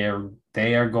they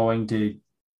are going to.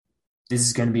 This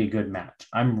is going to be a good match.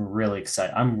 I'm really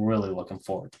excited. I'm really looking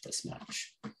forward to this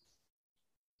match.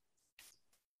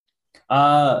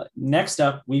 Next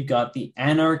up, we've got the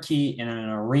Anarchy in an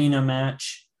arena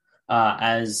match.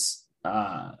 As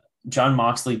Jon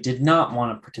Moxley did not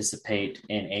want to participate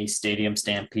in a stadium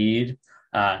stampede,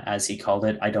 as he called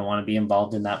it. I don't want to be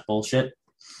involved in that bullshit.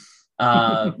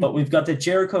 But we've got the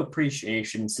Jericho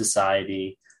Appreciation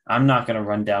Society. I'm not going to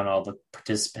run down all the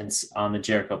participants on the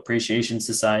Jericho Appreciation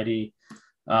Society.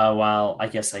 While I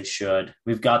guess I should.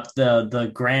 We've got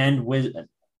the Grand Wizard.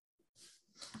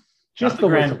 Just the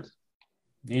Wizard.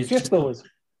 Just the Wizard.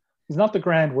 He's not the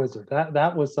Grand Wizard.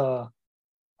 That was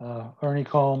Ernie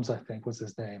Combs, I think, was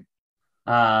his name.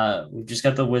 We've just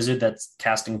got the Wizard that's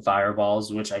casting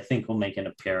fireballs, which I think will make an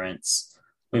appearance.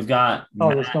 We've got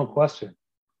there's no question.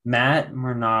 Matt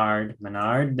Menard.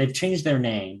 They've changed their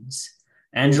names.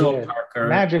 Angelo Parker.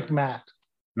 Magic Matt.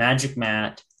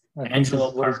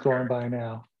 Angelo Parker. What he's going by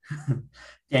now.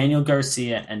 Daniel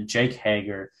Garcia and Jake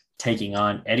Hager taking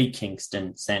on Eddie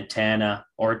Kingston, Santana,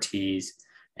 Ortiz,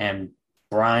 and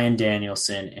Bryan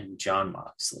Danielson and Jon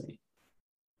Moxley.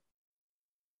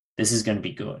 This is going to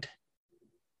be good.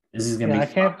 This is going to be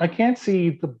fun. I can't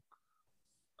see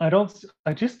I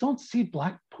just don't see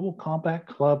Blackpool Combat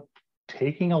Club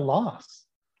taking a loss.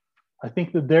 I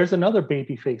think that there's another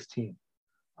babyface team.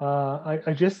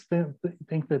 I just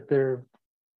think that they're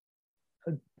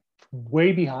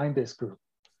way behind this group.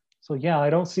 So yeah, I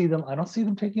don't see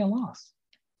them taking a loss.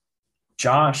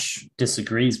 Josh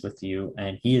disagrees with you,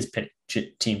 and he has picked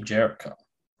Team Jericho.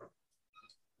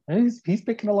 And he's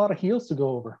picking a lot of heels to go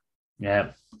over.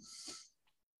 Yeah.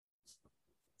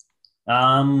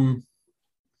 Yeah,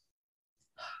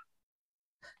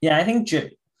 I think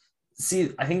the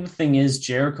thing is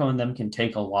Jericho and them can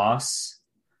take a loss,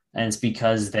 and it's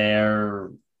because they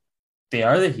are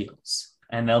the heels,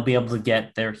 and they'll be able to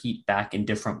get their heat back in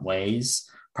different ways,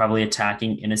 probably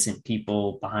attacking innocent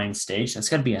people behind stage. That's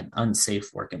got to be an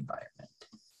unsafe work environment.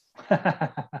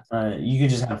 You could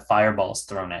just have fireballs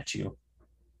thrown at you.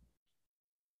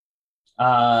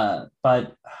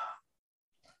 But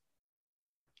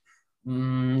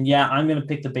yeah, I'm going to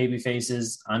pick the baby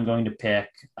faces. I'm going to pick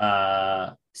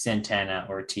Santana,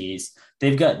 Ortiz.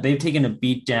 They've taken a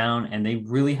beat down, and they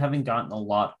really haven't gotten a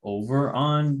lot over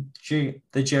on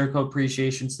the Jericho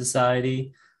Appreciation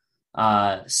Society.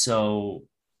 So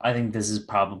I think this is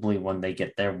probably when they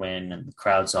get their win and the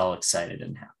crowd's all excited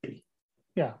and happy.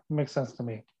 Yeah, makes sense to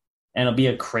me. And it'll be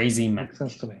a crazy match. Makes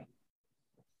sense to me.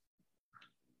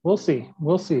 We'll see.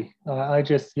 But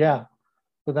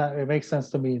that it makes sense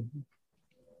to me.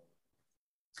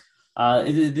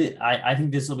 I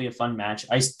think this will be a fun match.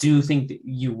 I do think that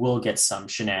you will get some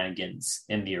shenanigans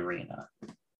in the arena.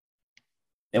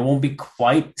 It won't be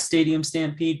quite Stadium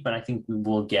Stampede, but I think we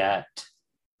will get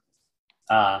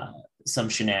some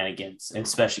shenanigans,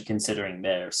 especially considering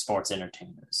they're sports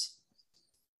entertainers.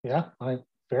 Yeah,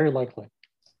 very likely.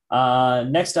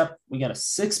 Next up, we got a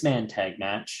 6-man tag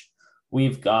match.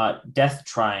 We've got Death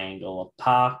Triangle of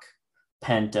Pac,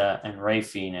 Penta, and Rey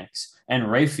Fenix.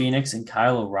 And Rey Fenix and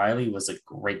Kyle O'Reilly was a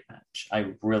great match.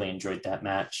 I really enjoyed that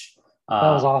match. That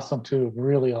was awesome too.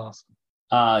 Really awesome.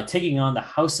 Taking on the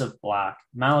House of Black,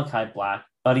 Malachi Black,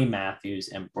 Buddy Matthews,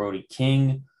 and Brody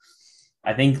King.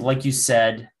 I think, like you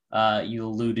said, you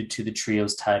alluded to the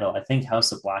trios title. I think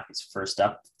House of Black is first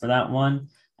up for that one,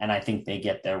 and I think they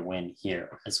get their win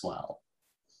here as well.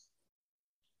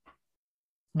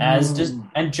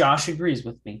 And Josh agrees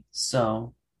with me.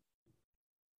 So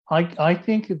I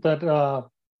think that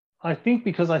I think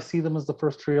because I see them as the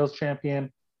first trios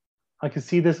champion, I can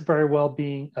see this very well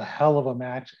being a hell of a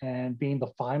match and being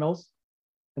the finals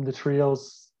in the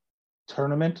trios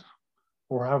tournament,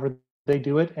 or however they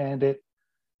do it, and it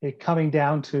coming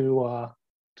down to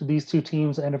these two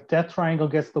teams. And if Death Triangle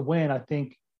gets the win, I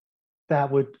think that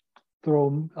would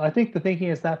throw. I think the thinking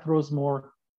is that throws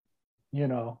more,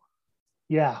 it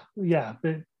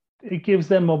gives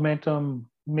them momentum,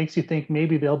 makes you think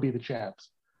maybe they'll be the champs.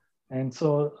 And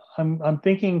so I'm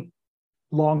thinking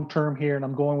long term here, and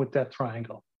I'm going with Death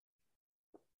Triangle.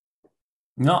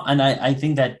 No, and I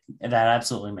think that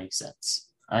absolutely makes sense.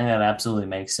 I think that absolutely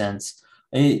makes sense.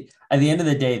 At the end of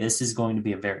the day, this is going to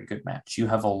be a very good match. You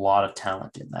have a lot of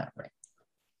talent in that ring.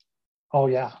 Oh,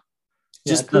 yeah.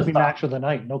 Just it could be match of the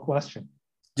night, no question.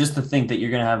 Just to think that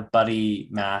you're going to have Buddy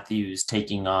Matthews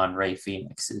taking on Rey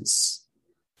Fénix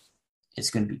it's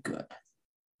going to be good.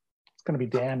 It's going to be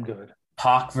damn good.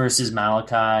 Pac versus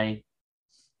Malachi,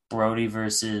 Brody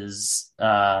versus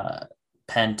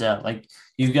Penta. Like,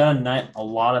 you've got a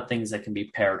lot of things that can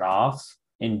be paired off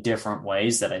in different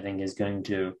ways that I think is going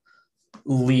to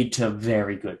lead to a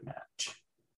very good match.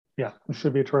 Yeah, it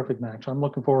should be a terrific match. I'm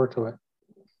looking forward to it.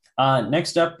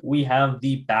 Next up, we have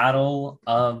the battle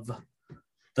of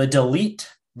the Delete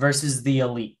versus the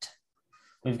Elite.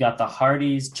 We've got the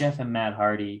Hardys, Jeff and Matt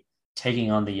Hardy,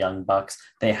 taking on the Young Bucks.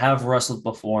 They have wrestled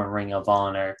before in Ring of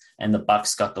Honor, and the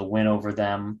Bucks got the win over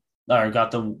them, or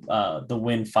got the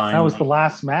win finally. That was the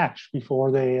last match before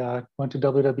they went to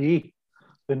WWE.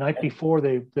 The night before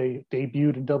they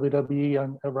debuted in WWE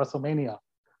on WrestleMania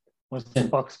was the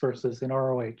Bucks versus in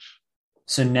ROH.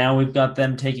 So now we've got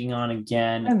them taking on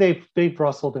again. And they've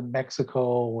wrestled in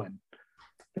Mexico and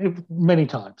many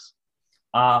times.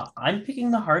 I'm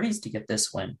picking the Hardys to get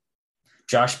this win.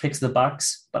 Josh picks the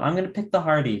Bucks, but I'm going to pick the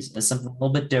Hardys as something a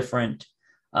little bit different.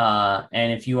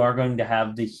 And if you are going to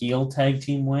have the heel tag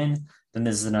team win, then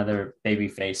this is another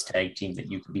babyface tag team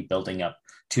that you could be building up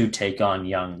to take on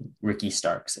young Ricky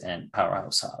Starks and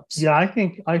Powerhouse Hobbs. Yeah, I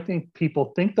think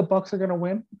people think the Bucks are going to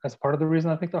win. That's part of the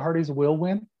reason I think the Hardys will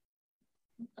win.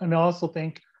 And I also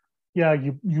think,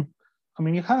 you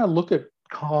kind of look at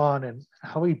Khan and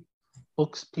how he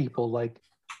books people, like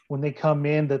when they come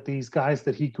in, that these guys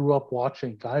that he grew up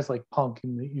watching, guys like Punk,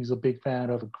 and he's a big fan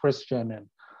of, and Christian,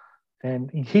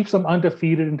 and he keeps them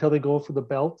undefeated until they go for the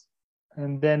belt,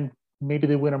 and then maybe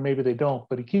they win or maybe they don't,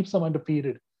 but he keeps them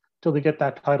undefeated till they get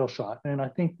that title shot. And I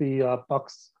think the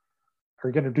Bucks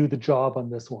are going to do the job on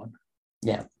this one.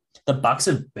 Yeah, the Bucks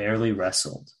have barely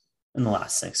wrestled in the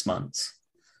last 6 months.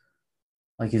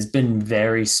 Like, it's been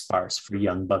very sparse for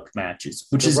Young Buck matches,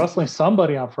 which is wrestling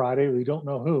somebody on Friday. We don't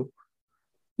know who.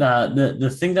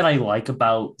 The thing that I like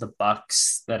about the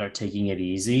Bucks that are taking it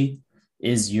easy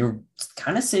is you're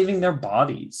kind of saving their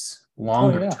bodies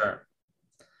longer term.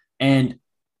 And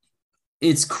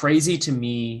it's crazy to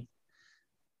me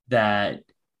that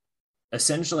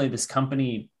essentially this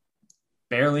company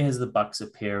barely has the Bucks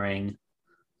appearing,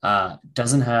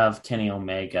 doesn't have Kenny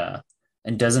Omega,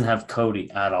 and doesn't have Cody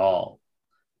at all.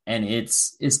 And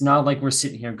it's not like we're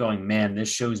sitting here going, man, this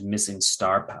show's missing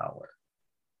star power.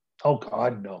 Oh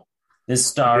God, no.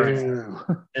 This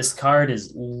card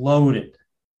is loaded.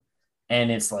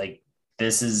 And it's like,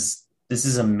 this is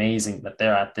amazing that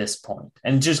they're at this point.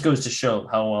 And it just goes to show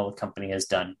how well the company has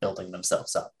done building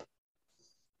themselves up.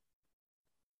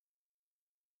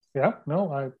 Yeah,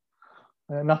 no, I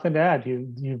nothing to add.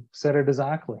 You said it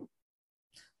exactly.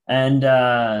 And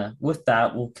with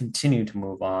that, we'll continue to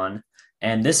move on.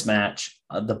 And this match,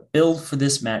 the build for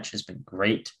this match has been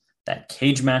great. That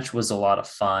cage match was a lot of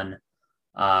fun.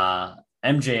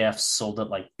 MJF sold it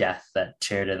like death, that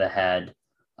chair to the head.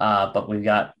 But we've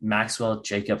got Maxwell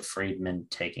Jacob Friedman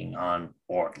taking on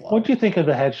Wardlow. What do you think of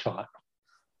the headshot?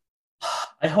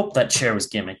 I hope that chair was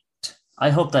gimmicked.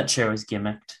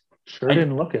 Sure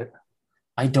didn't look it.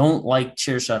 I don't like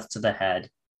chair shots to the head.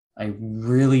 I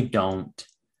really don't.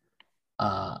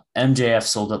 MJF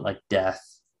sold it like death.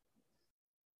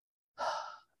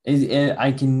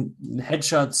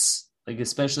 Headshots, like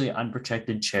especially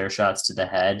unprotected chair shots to the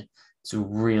head, it's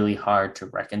really hard to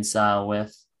reconcile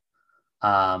with.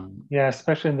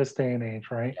 Especially in this day and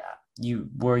age, right? Yeah,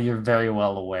 you're very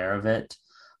well aware of it.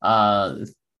 The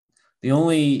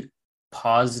only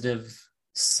positive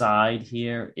side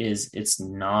here is it's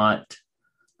not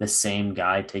the same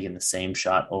guy taking the same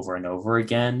shot over and over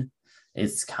again.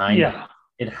 It's kind of,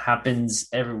 it happens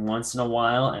every once in a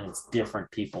while, and it's different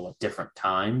people at different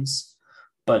times,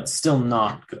 but still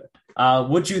not good.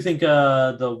 What do you think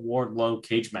of the Wardlow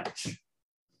cage match?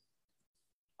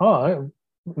 Oh,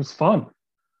 it was fun.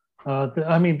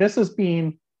 This has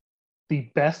been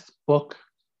the best book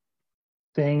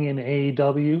thing in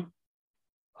AEW.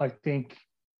 I think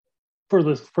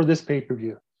for this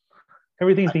pay-per-view.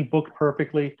 Everything's being booked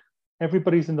perfectly.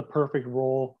 Everybody's in the perfect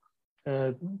role.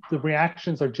 The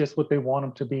reactions are just what they want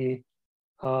them to be.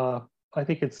 I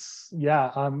think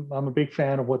I'm a big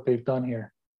fan of what they've done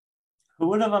here. Who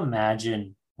would have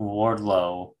imagined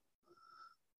Wardlow?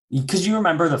 Because you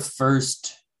remember the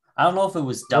first, I don't know if it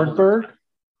was Double.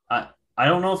 I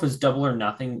don't know if it was Double or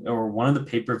Nothing or one of the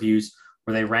pay-per-views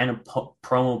where they ran a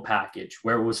promo package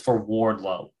where it was for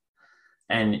Wardlow.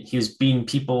 And he was beating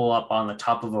people up on the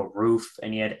top of a roof,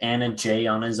 and he had Anna Jay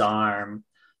on his arm.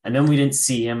 And then we didn't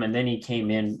see him, and then he came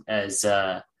in as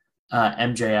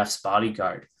MJF's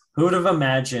bodyguard. Who would have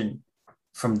imagined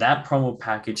from that promo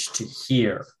package to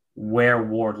here where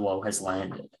Wardlow has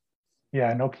landed?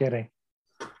 Yeah, no kidding.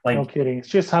 No kidding. It's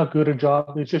just how good a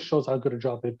job. It just shows how good a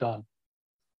job they've done.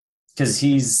 Because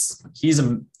he's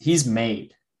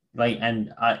made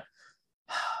and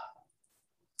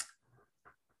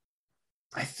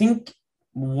I think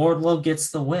Wardlow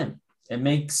gets the win. It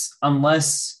makes,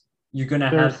 unless you're gonna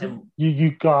have him.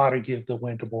 You gotta give the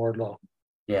win to Wardlow.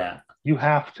 Yeah, you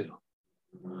have to.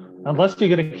 Unless you're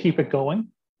gonna keep it going,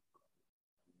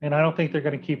 and I don't think they're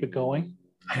gonna keep it going.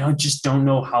 I just don't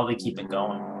know how they keep it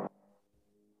going.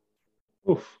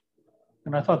 Oof.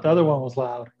 And I thought the other one was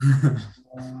loud.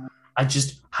 I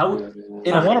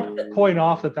want to point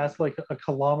off that that's like a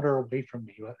kilometer away from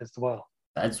me as well.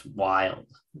 That's wild.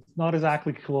 It's not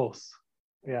exactly close.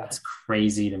 Yeah. That's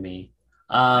crazy to me.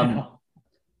 How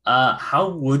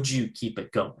would you keep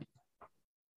it going?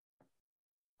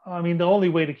 I mean, the only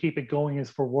way to keep it going is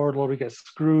for Wardlow to get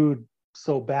screwed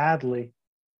so badly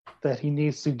that he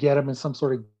needs to get him in some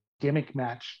sort of gimmick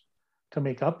match to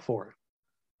make up for it.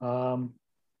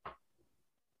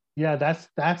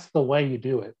 That's the way you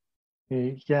do it.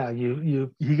 He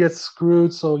gets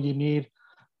screwed, so you need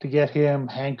to get him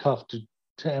handcuffed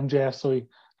to MJF so he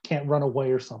can't run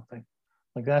away or something.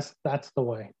 Like that's the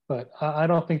way. But I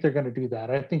don't think they're going to do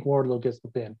that. I think Wardlow gets the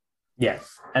pin. Yeah,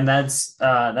 and that's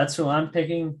who I'm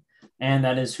picking, and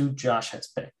that is who Josh has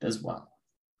picked as well.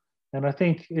 And I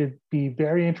think it'd be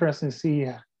very interesting to see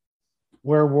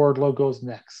where Wardlow goes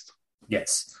next.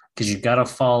 Yes, because you've got to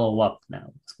follow up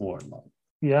now with Wardlow.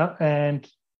 Yeah, and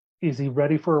is he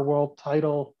ready for a world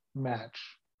title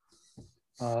match?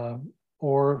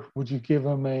 Or would you give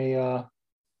him the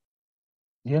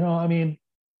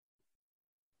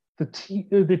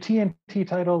TNT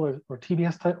title or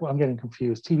TBS title? Well, I'm getting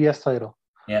confused. TBS title.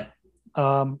 Yeah.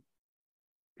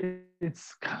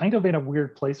 It's kind of in a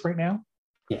weird place right now.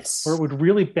 Yes. Where it would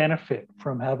really benefit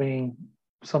from having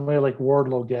somebody like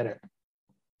Wardlow get it,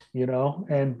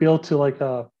 and build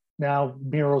to now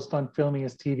Miro's done filming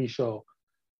his TV show.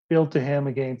 Build to him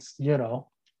against him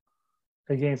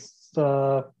against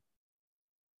Wardlow.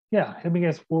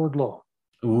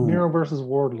 Ooh. Miro versus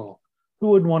Wardlow. Who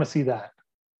wouldn't want to see that?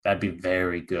 That'd be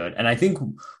very good. And I think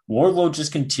Wardlow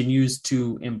just continues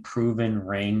to improve in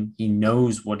ring. He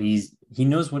knows what he is. He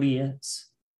knows what he is.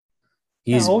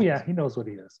 He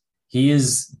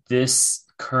is this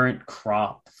current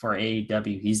crop for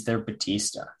AEW. He's their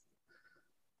Batista.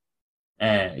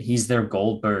 And he's their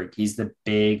Goldberg. He's the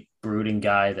big brooding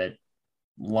guy that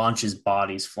launches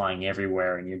bodies flying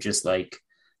everywhere. And you're just like,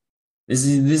 this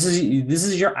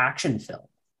is your action film.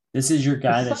 This is your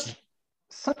guy that's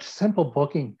such simple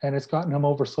booking, and it's gotten him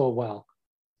over so well.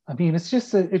 I mean, it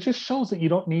just shows that you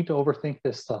don't need to overthink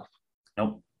this stuff.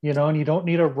 Nope. And you don't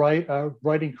need a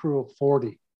writing crew of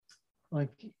 40.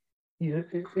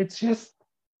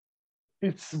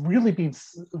 It's really been,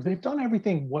 they've done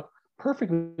everything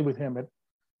perfectly with him.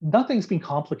 Nothing's been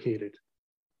complicated.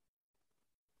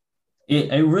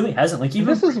 It really hasn't.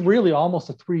 This is really almost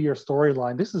a 3-year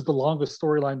storyline. This is the longest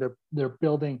storyline they're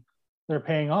building. They're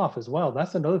paying off as well.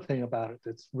 That's another thing about it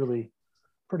that's really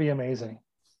pretty amazing.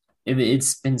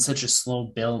 It's been such a slow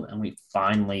build, and we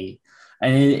finally,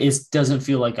 and it doesn't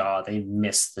feel like they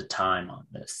missed the time on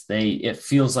this. It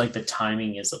feels like the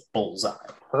timing is a bullseye.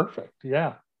 Perfect,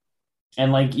 yeah.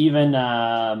 And even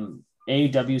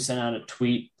AEW sent out a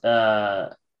tweet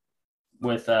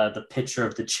with the picture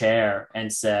of the chair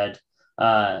and said,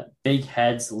 big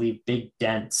heads leave big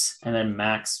dents. And then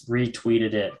Max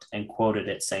retweeted it and quoted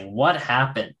it saying, "What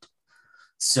happened?"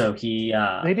 So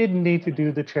they didn't need to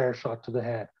do the chair shot to the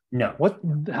head. No.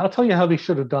 I'll tell you how they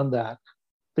should have done that.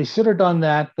 They should have done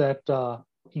that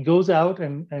he goes out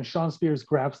and Sean Spears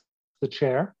grabs the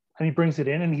chair and he brings it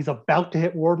in and he's about to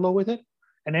hit Wardlow with it.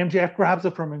 And MJF grabs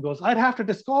it from him and goes, "I'd have to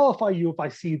disqualify you if I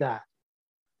see that."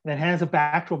 And then hands it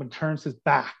back to him and turns his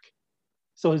back.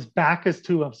 So his back is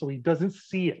to him, so he doesn't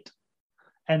see it.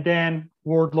 And then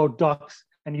Wardlow ducks,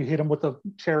 and you hit him with a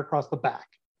chair across the back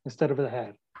instead of the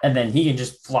head. And then he can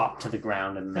just flop to the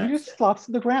ground and He just flops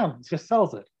to the ground, just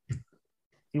sells it.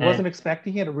 He wasn't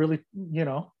expecting it. It really,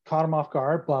 caught him off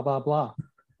guard, blah, blah, blah.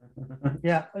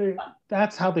 Yeah,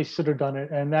 that's how they should have done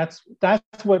it. And that's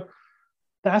what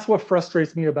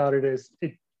frustrates me about it is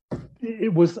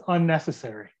it was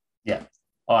unnecessary. Yeah.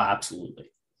 Oh,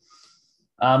 absolutely.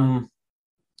 I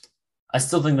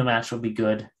still think the match will be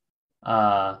good.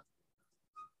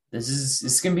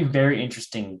 It's going to be very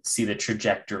interesting to see the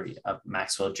trajectory of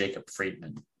Maxwell Jacob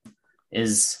Friedman.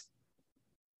 Is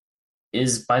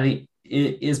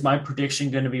my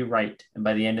prediction going to be right? And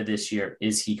by the end of this year,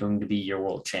 is he going to be your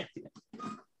world champion?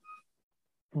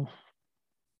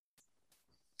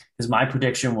 Because my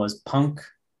prediction was Punk,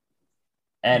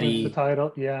 Eddie, the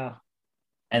title, yeah.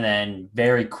 And then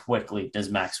very quickly does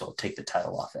Maxwell take the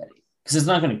title off Eddie. Because it's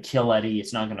not going to kill Eddie.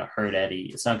 It's not going to hurt Eddie.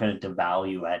 It's not going to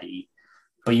devalue Eddie.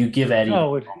 But you give Eddie...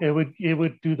 No, it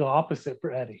would do the opposite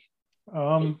for Eddie.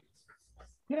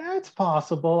 Yeah, it's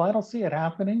possible. I don't see it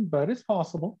happening, but it's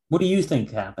possible. What do you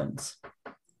think happens?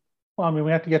 Well, I mean,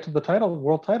 we have to get to the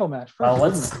world title match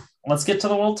first. Let's get to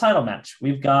the world title match.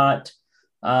 We've got...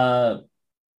 not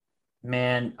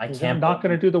going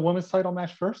to do the women's title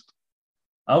match first?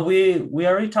 Oh, we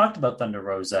already talked about Thunder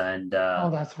Rosa and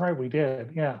that's right, we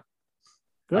did. Yeah.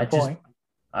 Good point.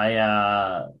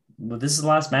 This is the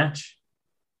last match.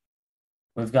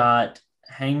 We've got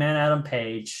Hangman Adam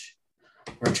Page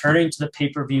returning to the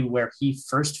pay-per-view where he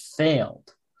first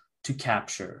failed to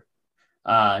capture.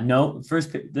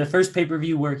 The first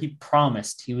pay-per-view where he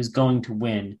promised he was going to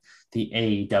win the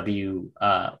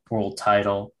AEW world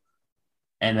title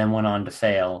and then went on to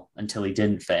fail until he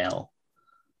didn't fail,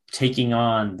 taking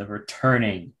on the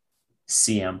returning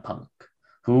CM Punk.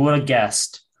 Who would have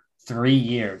guessed 3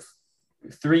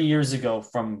 years ago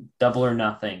from Double or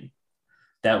Nothing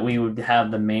that we would have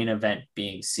the main event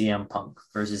being CM Punk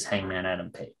versus Hangman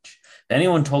Adam Page? If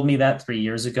anyone told me that 3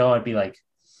 years ago, I'd be like,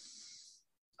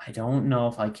 I don't know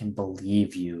if I can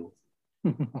believe you.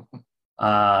 What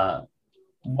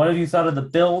have you thought of the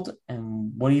build,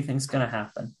 and what do you think is going to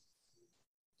happen?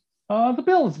 The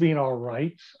build's been all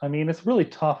right. I mean, it's really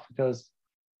tough because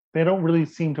they don't really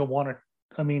seem to want to.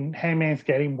 I mean, Hangman's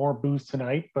getting more booze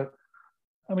tonight, but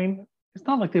I mean, it's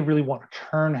not like they really want to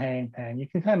turn Hangman. You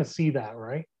can kind of see that,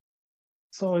 right?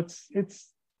 So it's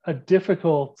a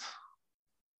difficult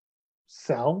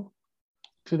sell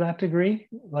to that degree.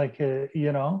 Like, and he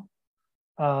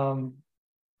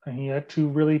had two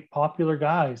really popular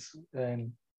guys,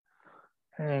 and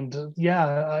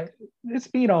it's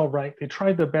been all right. They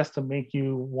tried their best to make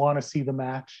you want to see the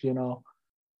match,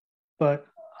 but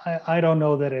I don't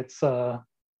know that it's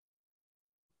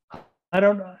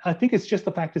I think it's just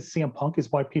the fact that CM Punk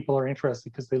is why people are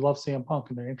interested, because they love CM Punk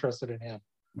and they're interested in him.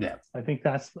 Yeah. I think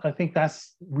that's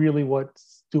really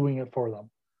what's doing it for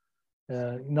them.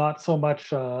 Not so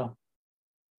much the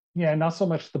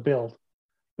build,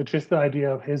 but just the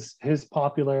idea of his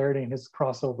popularity and his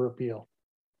crossover appeal.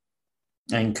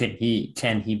 And can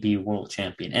he be world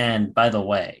champion? And by the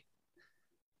way,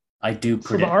 I do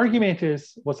predict. So the argument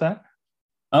is, what's that?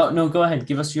 Oh no, go ahead.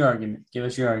 Give us your argument.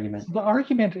 The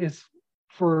argument is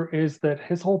that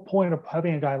his whole point of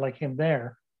having a guy like him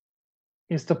there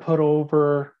is to put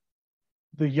over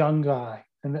the young guy,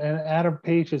 and Adam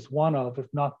Page is one of, if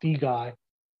not the guy,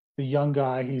 the young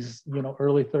guy. He's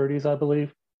early 30s, I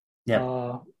believe.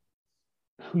 Yeah.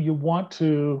 Who you want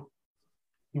to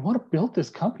build this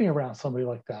company around somebody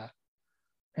like that.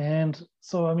 And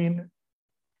so, I mean,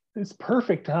 it's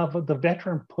perfect to have the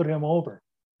veteran put him over,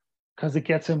 because it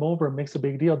gets him over and makes a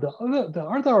big deal. The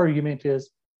other argument is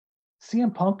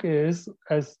CM Punk is,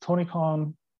 as Tony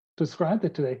Khan described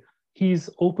it today, he's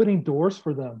opening doors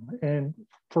for them and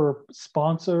for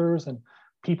sponsors and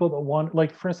people that want,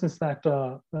 like, for instance, that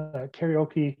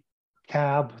karaoke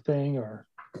cab thing, or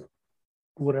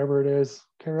whatever it is,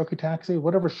 karaoke taxi,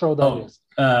 whatever show that is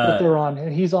that they're on,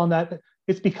 and he's on that.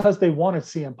 It's because they wanted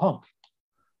CM Punk.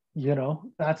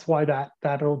 That's why that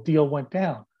whole deal went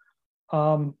down.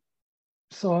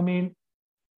 So I mean,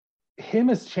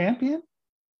 him as champion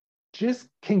just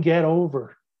can get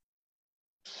over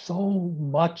so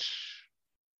much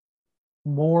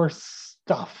more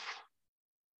stuff.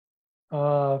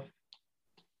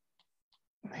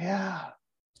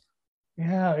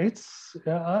 It's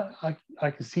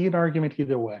I can see an argument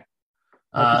either way.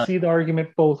 I can see the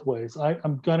argument both ways.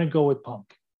 I'm gonna go with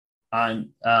Punk.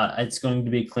 It's going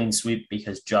to be a clean sweep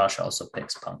because Josh also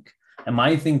picks Punk. And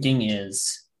my thinking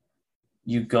is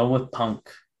you go with Punk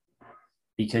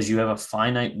because you have a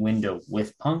finite window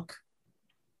with Punk.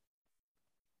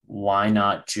 Why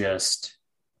not just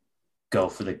go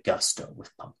for the gusto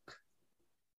with Punk?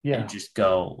 Yeah. And just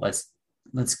go,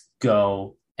 let's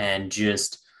go and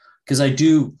just because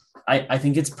I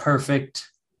think it's perfect.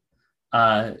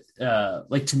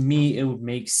 Like to me, it would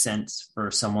make sense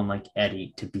for someone like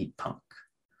Eddie to beat Punk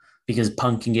because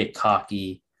Punk can get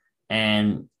cocky,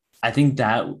 and I think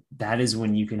that is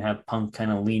when you can have Punk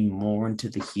kind of lean more into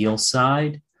the heel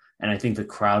side, and I think the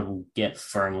crowd will get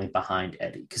firmly behind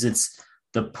Eddie because it's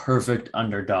the perfect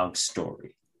underdog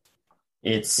story.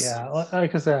 It's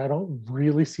like I said, I don't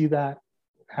really see that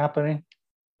happening.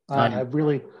 I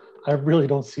really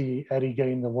don't see Eddie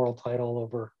getting the world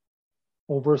title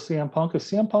over CM Punk. If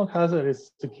CM Punk has it,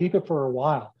 it's to keep it for a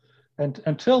while, and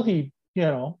until he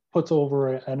puts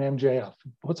over an MJF,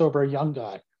 puts over a young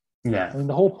guy. Yeah, I mean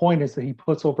the whole point is that he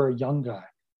puts over a young guy,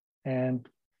 and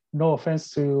no offense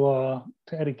to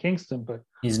Eddie Kingston, but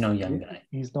he's no young guy.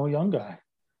 He's no young guy.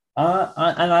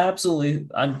 I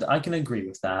can agree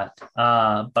with that.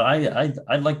 But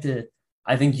I'd like to.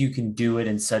 I think you can do it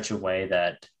in such a way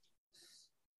that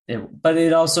but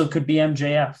it also could be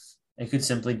MJF. It could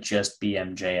simply just be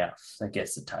MJF that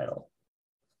gets the title.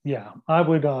 Yeah, I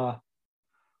would.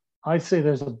 I'd say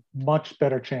there's a much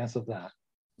better chance of that.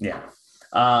 Yeah,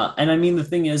 and I mean the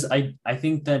thing is, I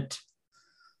think that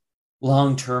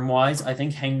long term wise, I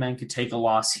think Hangman could take a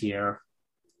loss here,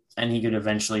 and he could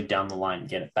eventually down the line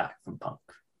get it back from Punk.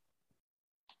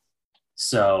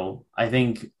 So I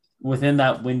think within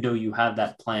that window, you have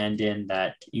that planned in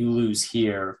that you lose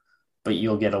here, but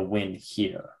you'll get a win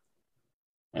here.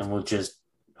 And we'll just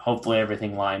hopefully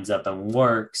everything lines up and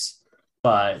works,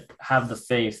 but have the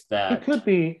faith that it could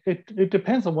be. It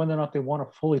depends on whether or not they want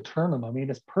to fully turn him. I mean,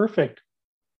 it's perfect.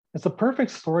 It's a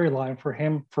perfect storyline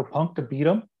for Punk to beat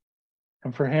him,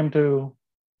 and for him to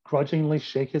grudgingly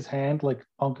shake his hand. Like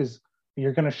Punk is,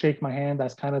 you're going to shake my hand.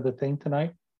 That's kind of the thing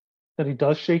tonight. That he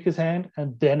does shake his hand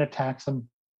and then attacks him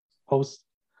post,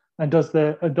 and does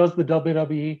the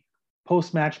WWE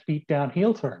post match beatdown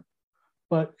heel turn.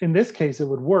 But in this case, it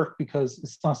would work because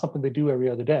it's not something they do every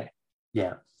other day.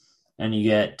 Yeah. And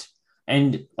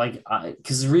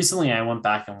because recently I went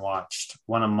back and watched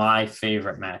one of my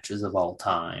favorite matches of all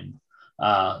time,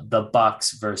 the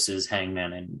Bucks versus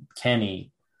Hangman and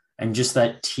Kenny, and just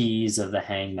that tease of the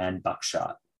Hangman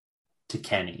buckshot to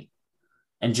Kenny,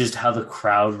 and just how the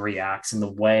crowd reacts and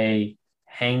the way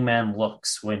Hangman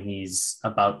looks when he's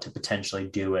about to potentially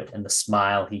do it and the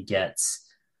smile he gets.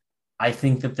 I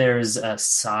think that there's a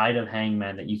side of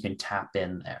Hangman that you can tap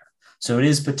in there. So it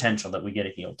is potential that we get a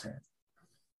heel turn.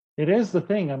 It is the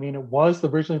thing. I mean, it was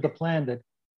originally the plan that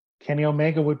Kenny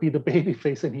Omega would be the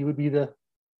babyface and he would be the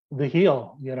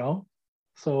heel,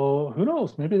 So who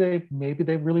knows? Maybe they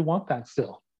really want that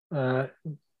still. I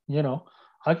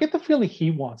get the feeling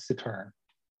he wants to turn.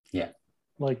 Yeah.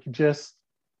 I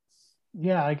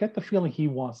get the feeling he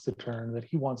wants to turn, that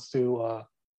he wants to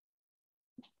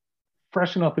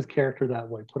freshen up his character that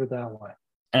way, put it that way.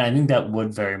 And I think that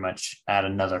would very much add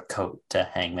another coat to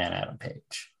Hangman Adam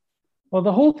Page. Well,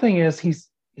 the whole thing is he's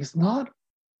not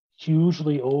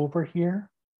hugely over here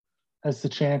as the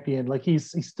champion. Like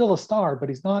he's still a star, but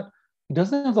he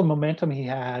doesn't have the momentum he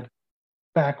had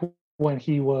back when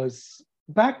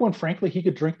frankly he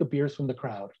could drink the beers from the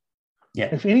crowd. Yeah.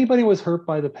 If anybody was hurt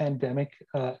by the pandemic,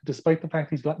 despite the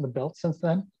fact he's gotten the belt since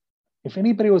then, if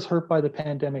anybody was hurt by the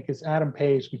pandemic, it's Adam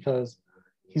Page, because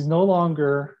he's no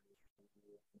longer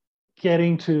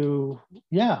getting to,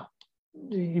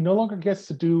 he no longer gets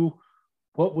to do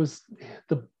what was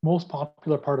the most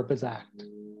popular part of his act.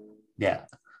 Yeah.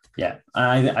 Yeah.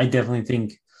 I definitely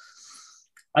think,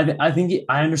 I think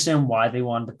I understand why they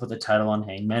wanted to put the title on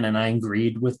Hangman, and I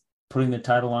agreed with putting the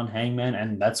title on Hangman,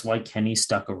 and that's why Kenny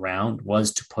stuck around,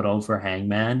 was to put over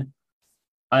Hangman.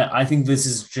 I think this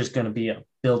is just going to be a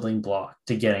building block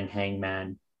to getting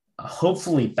Hangman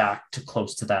hopefully back to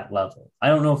close to that level. I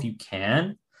don't know if you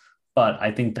can, but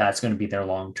I think that's going to be their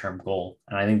long-term goal.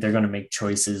 And I think they're going to make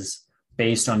choices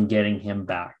based on getting him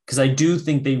back, because I do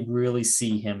think they really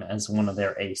see him as one of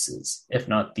their aces, if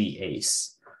not the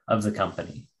ace of the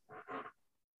company.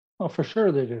 Oh, for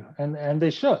sure they do. And they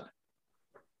should.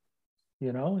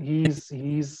 He's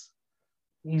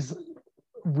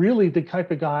really the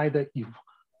type of guy that he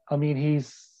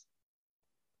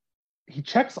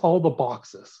checks all the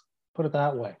boxes, put it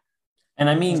that way. And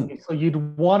I mean, so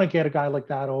you'd want to get a guy like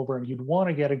that over, and you'd want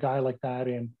to get a guy like that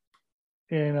as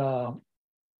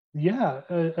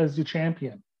your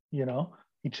champion. He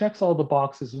checks all the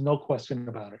boxes. There's no question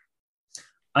about it.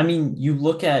 I mean, you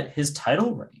look at his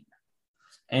title reign,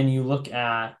 and you look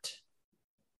at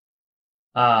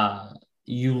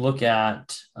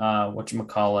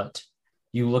whatchamacallit.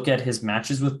 You look at his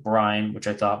matches with Bryan, which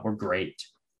I thought were great.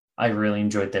 I really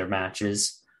enjoyed their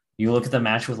matches. You look at the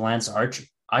match with Lance Archer.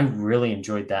 I really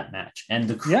enjoyed that match. And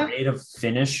the Yeah. creative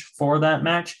finish for that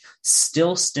match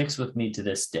still sticks with me to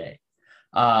this day.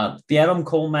 The Adam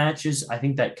Cole matches, I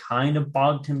think that kind of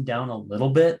bogged him down a little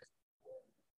bit.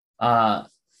 I'm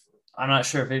not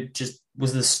sure if it just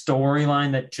was the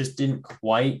storyline that just didn't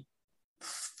quite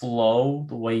flow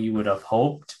the way you would have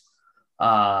hoped.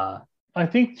 I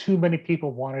think too many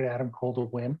people wanted Adam Cole to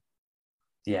win.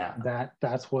 Yeah.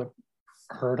 That's what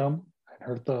hurt him and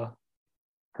hurt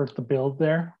the build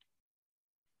there.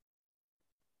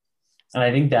 And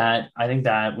I think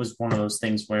that was one of those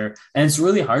things where, and it's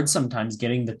really hard sometimes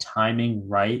getting the timing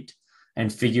right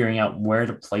and figuring out where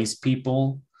to place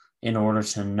people in order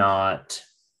to not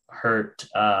hurt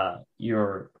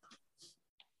your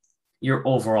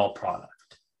overall product.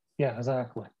 Yeah,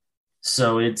 exactly.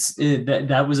 So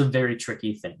that was a very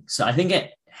tricky thing. So I think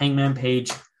Hangman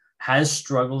Page has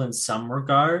struggled in some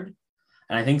regard,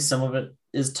 and I think some of it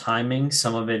is timing,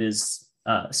 some of it is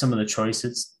some of the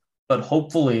choices, but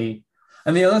hopefully.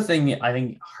 And the other thing I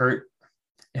think hurt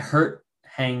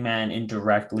Hangman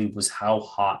indirectly was how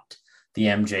hot the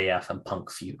MJF and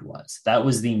Punk feud was. That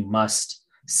was the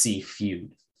must-see feud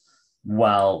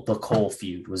while the Cole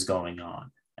feud was going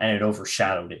on, and it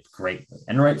overshadowed it greatly,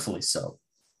 and rightfully so.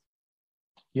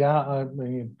 Yeah, I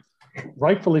mean,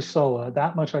 rightfully so.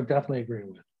 That much I definitely agree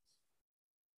with.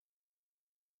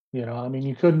 You know, I mean,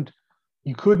 you couldn't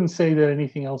say that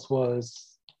anything else was.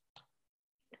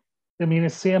 I mean,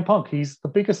 it's CM Punk. He's the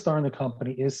biggest star in the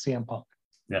company. Is CM Punk?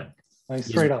 Yeah, like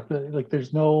straight up. Like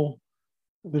there's no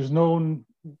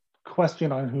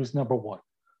question on who's number one.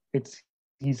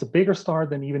 He's a bigger star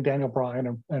than even Daniel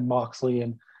Bryan and Moxley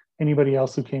and anybody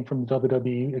else who came from the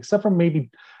WWE, except for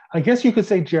maybe, I guess you could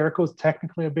say Jericho's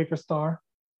technically a bigger star,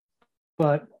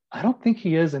 but I don't think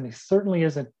he is, and he certainly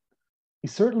isn't. He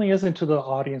certainly isn't to the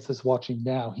audience that's watching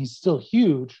now. He's still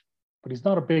huge, but he's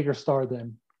not a bigger star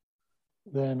than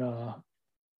a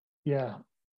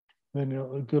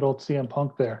good old CM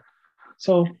Punk there.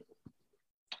 So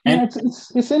yeah,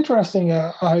 it's interesting.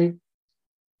 I'm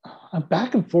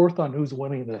back and forth on who's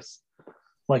winning this.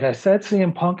 Like I said,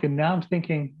 CM Punk, and now I'm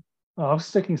thinking, I'm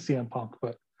sticking CM Punk,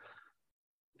 but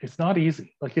it's not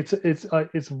easy. Like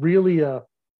it's really a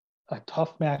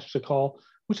tough match to call,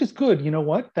 which is good. You know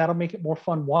what? That'll make it more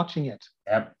fun watching it.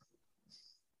 Yep.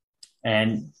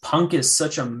 And Punk is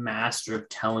such a master of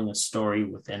telling a story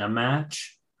within a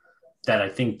match that I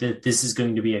think that this is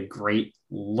going to be a great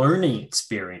learning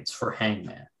experience for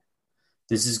Hangman.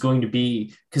 This is going to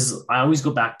be, because I always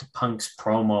go back to Punk's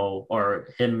promo or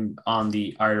him on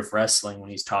the Art of Wrestling when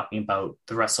he's talking about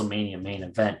the WrestleMania main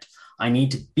event. I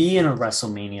need to be in a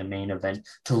WrestleMania main event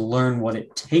to learn what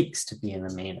it takes to be in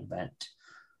the main event.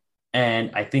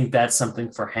 And I think that's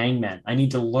something for Hangman. I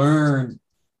need to learn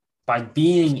by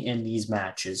being in these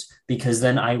matches, because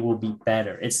then I will be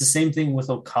better. It's the same thing with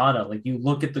Okada. Like, you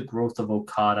look at the growth of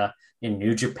Okada in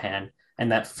New Japan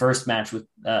and that first match with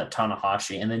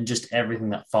Tanahashi, and then just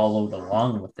everything that followed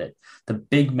along with it. The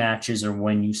big matches are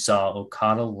when you saw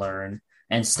Okada learn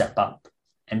and step up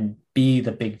and be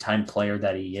the big time player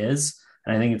that he is.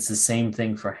 And I think it's the same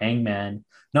thing for Hangman,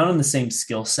 not on the same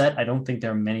skill set. I don't think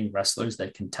there are many wrestlers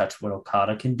that can touch what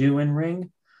Okada can do in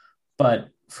ring, but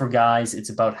for guys, it's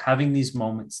about having these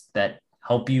moments that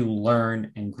help you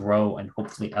learn and grow and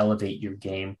hopefully elevate your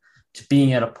game to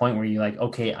being at a point where you're like,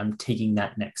 okay, I'm taking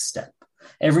that next step.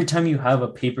 Every time you have a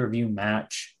pay-per-view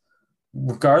match,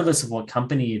 regardless of what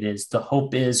company it is, the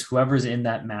hope is whoever's in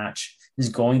that match is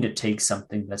going to take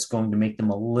something that's going to make them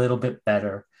a little bit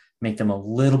better, make them a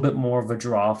little bit more of a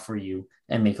draw for you,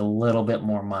 and make a little bit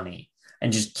more money,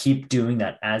 and just keep doing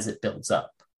that as it builds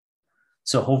up.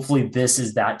 So hopefully this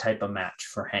is that type of match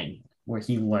for Hangman, where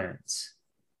he learns.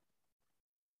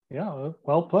 Yeah,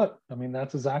 well put. I mean,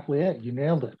 that's exactly it. You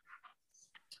nailed it.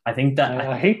 I think that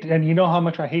I hate, and you know how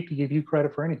much I hate to give you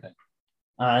credit for anything.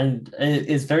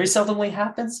 It very seldomly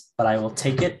happens, but I will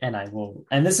take it, and I will.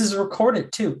 And this is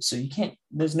recorded too, so you can't.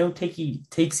 There's no takesy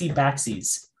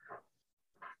backsies.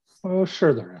 Oh,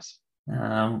 sure there is.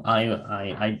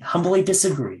 I humbly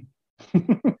disagree.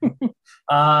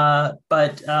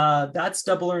 But that's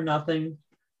Double or Nothing.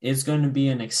 It's going to be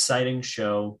an exciting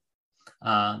show.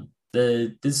 I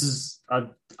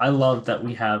love that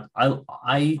we have.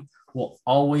 I will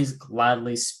always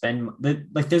gladly spend.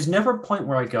 Like, there's never a point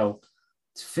where I go,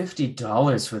 it's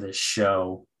 $50 for this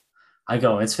show. I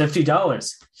go, it's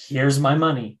 $50. Here's my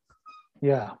money.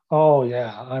 Yeah. Oh,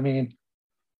 yeah. I mean,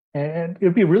 and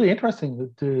it'd be really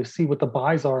interesting to see what the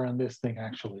buys are on this thing,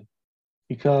 actually,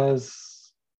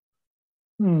 because.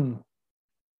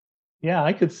 Yeah,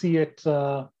 I could see it.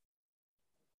 I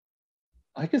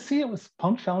could see it with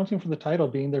Punk challenging for the title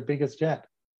being their biggest jet.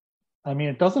 I mean,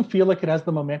 it doesn't feel like it has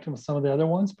the momentum of some of the other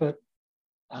ones, but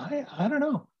I don't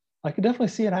know. I could definitely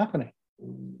see it happening.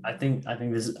 I think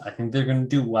they're going to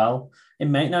do well. It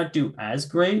might not do as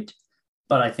great,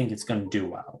 but I think it's going to do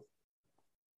well.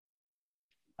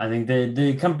 I think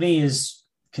the company is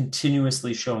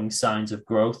continuously showing signs of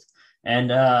growth.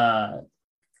 And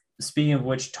speaking of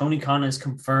which, Tony Khan has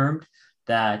confirmed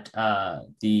that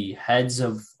the heads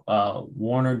of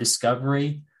Warner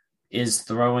Discovery is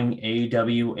throwing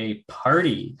AEW a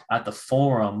party at the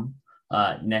Forum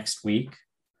next week.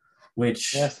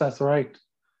 Which yes, that's right.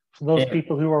 For those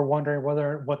people who are wondering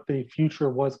what the future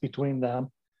was between them,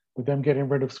 with them getting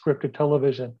rid of scripted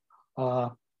television, I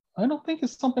don't think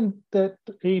it's something that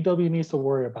AEW needs to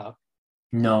worry about.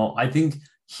 No, I think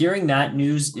hearing that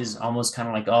news is almost kind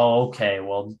of like, oh, okay,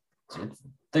 well,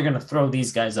 they're going to throw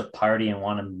these guys a party and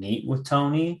want to meet with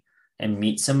Tony and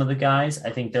meet some of the guys.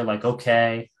 I think they're like,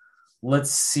 okay,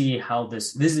 let's see how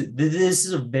this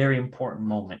is a very important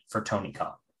moment for Tony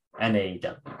Khan and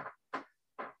AEW.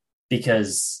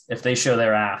 Because if they show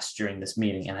their ass during this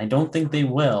meeting, and I don't think they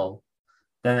will,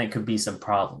 then it could be some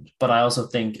problems. But I also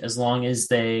think as long as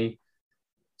they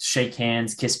shake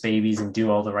hands, kiss babies, and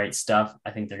do all the right stuff,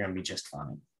 I think they're going to be just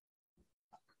fine.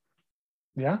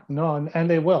 Yeah, no, and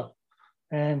they will.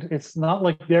 And it's not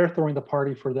like they're throwing the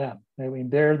party for them. I mean,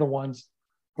 they're the ones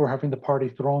who are having the party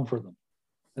thrown for them.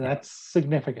 And that's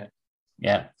significant.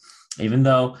 Yeah. Even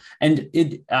though, and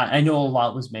I know a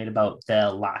lot was made about the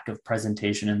lack of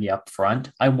presentation in the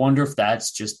upfront. I wonder if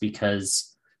that's just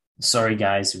because, sorry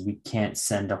guys, we can't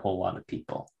send a whole lot of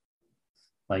people.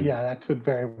 Like, yeah, that could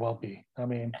very well be. I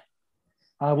mean,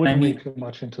 I wouldn't read too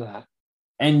much into that.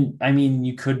 And I mean,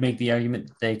 you could make the argument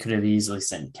that they could have easily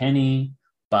sent Kenny,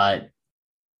 but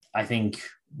I think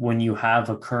when you have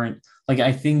a current, like,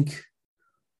 I think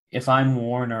if I'm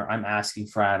Warner, I'm asking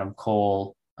for Adam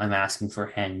Cole. I'm asking for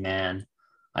Hangman.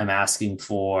 I'm asking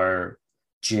for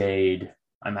Jade.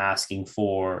 I'm asking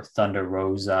for Thunder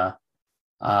Rosa.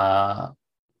 I'm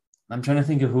trying to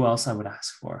think of who else I would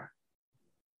ask for.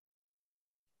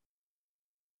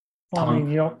 Well, I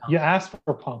mean, you ask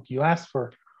for Punk. You ask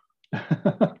for,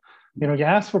 you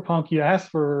ask for Punk. You ask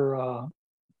for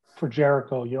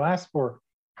Jericho. You ask for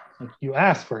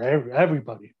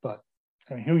everybody. But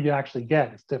I mean, who you actually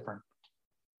get is different.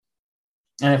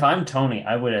 And if I'm Tony,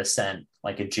 I would have sent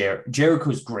like a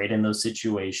Jericho's great in those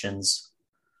situations.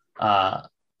 I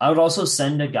would also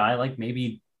send a guy like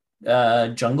maybe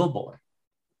Jungle Boy.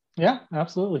 Yeah,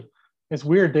 absolutely. It's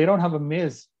weird. They don't have a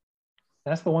Miz.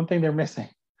 That's the one thing they're missing.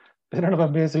 They don't have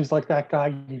a Miz who's like that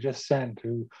guy you just send,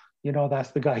 who, that's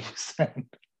the guy you send.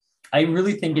 I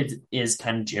really think it is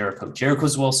kind of Jericho.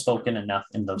 Jericho's well-spoken enough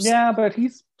in those. Yeah, but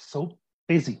he's so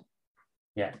busy.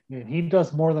 Yeah. I mean, he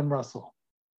does more than Russell.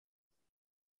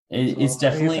 It's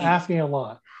definitely asking a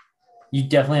lot. You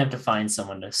definitely have to find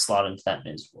someone to slot into that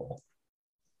Miz role.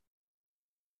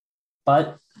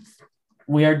 But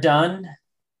we are done.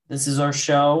 This is our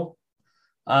show.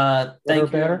 Thank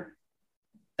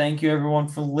you everyone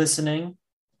for listening.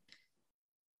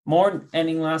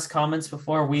 Any last comments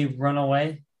before we run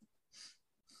away?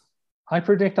 I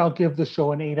predict I'll give the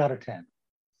show an 8 out of 10.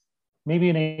 Maybe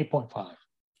an 8.5.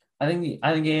 I think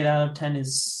 8 out of 10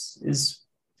 is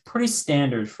pretty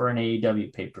standard for an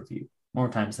AEW pay-per-view, more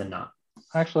times than not.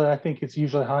 Actually, I think it's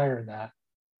usually higher than that.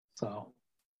 So,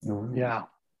 yeah,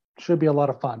 should be a lot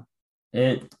of fun.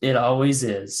 It always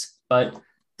is. But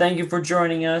thank you for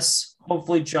joining us.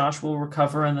 Hopefully Josh will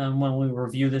recover, and then when we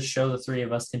review this show, the three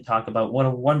of us can talk about what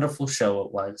a wonderful show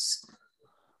it was.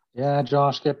 Yeah,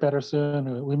 Josh, get better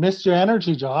soon. We missed your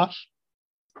energy, Josh.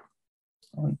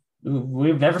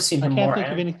 We've never seen him more.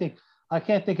 I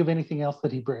can't think of anything else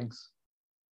that he brings.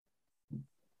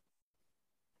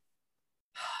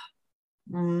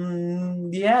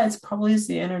 Yeah, it's probably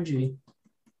the energy.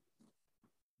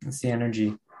 It's the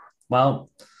energy.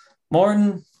 Well,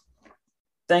 Morton,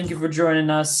 thank you for joining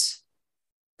us.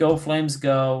 Go Flames,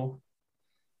 go.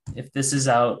 If this is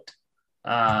out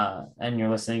and you're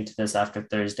listening to this after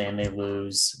Thursday and they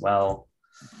lose, well,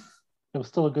 it was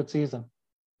still a good season.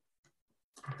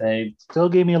 They still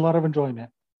gave me a lot of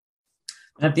enjoyment.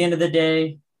 And at the end of the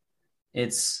day,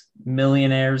 it's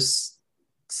millionaires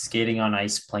skating on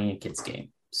ice playing a kid's game.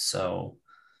 So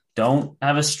don't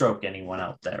have a stroke, anyone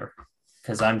out there,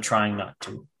 because I'm trying not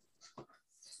to.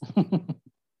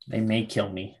 They may kill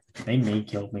me.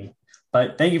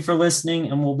 But thank you for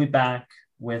listening, and we'll be back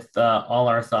with all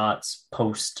our thoughts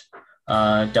post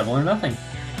Double or Nothing.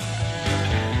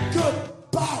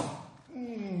 Goodbye.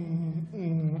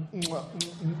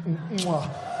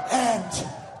 And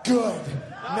good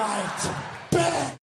night.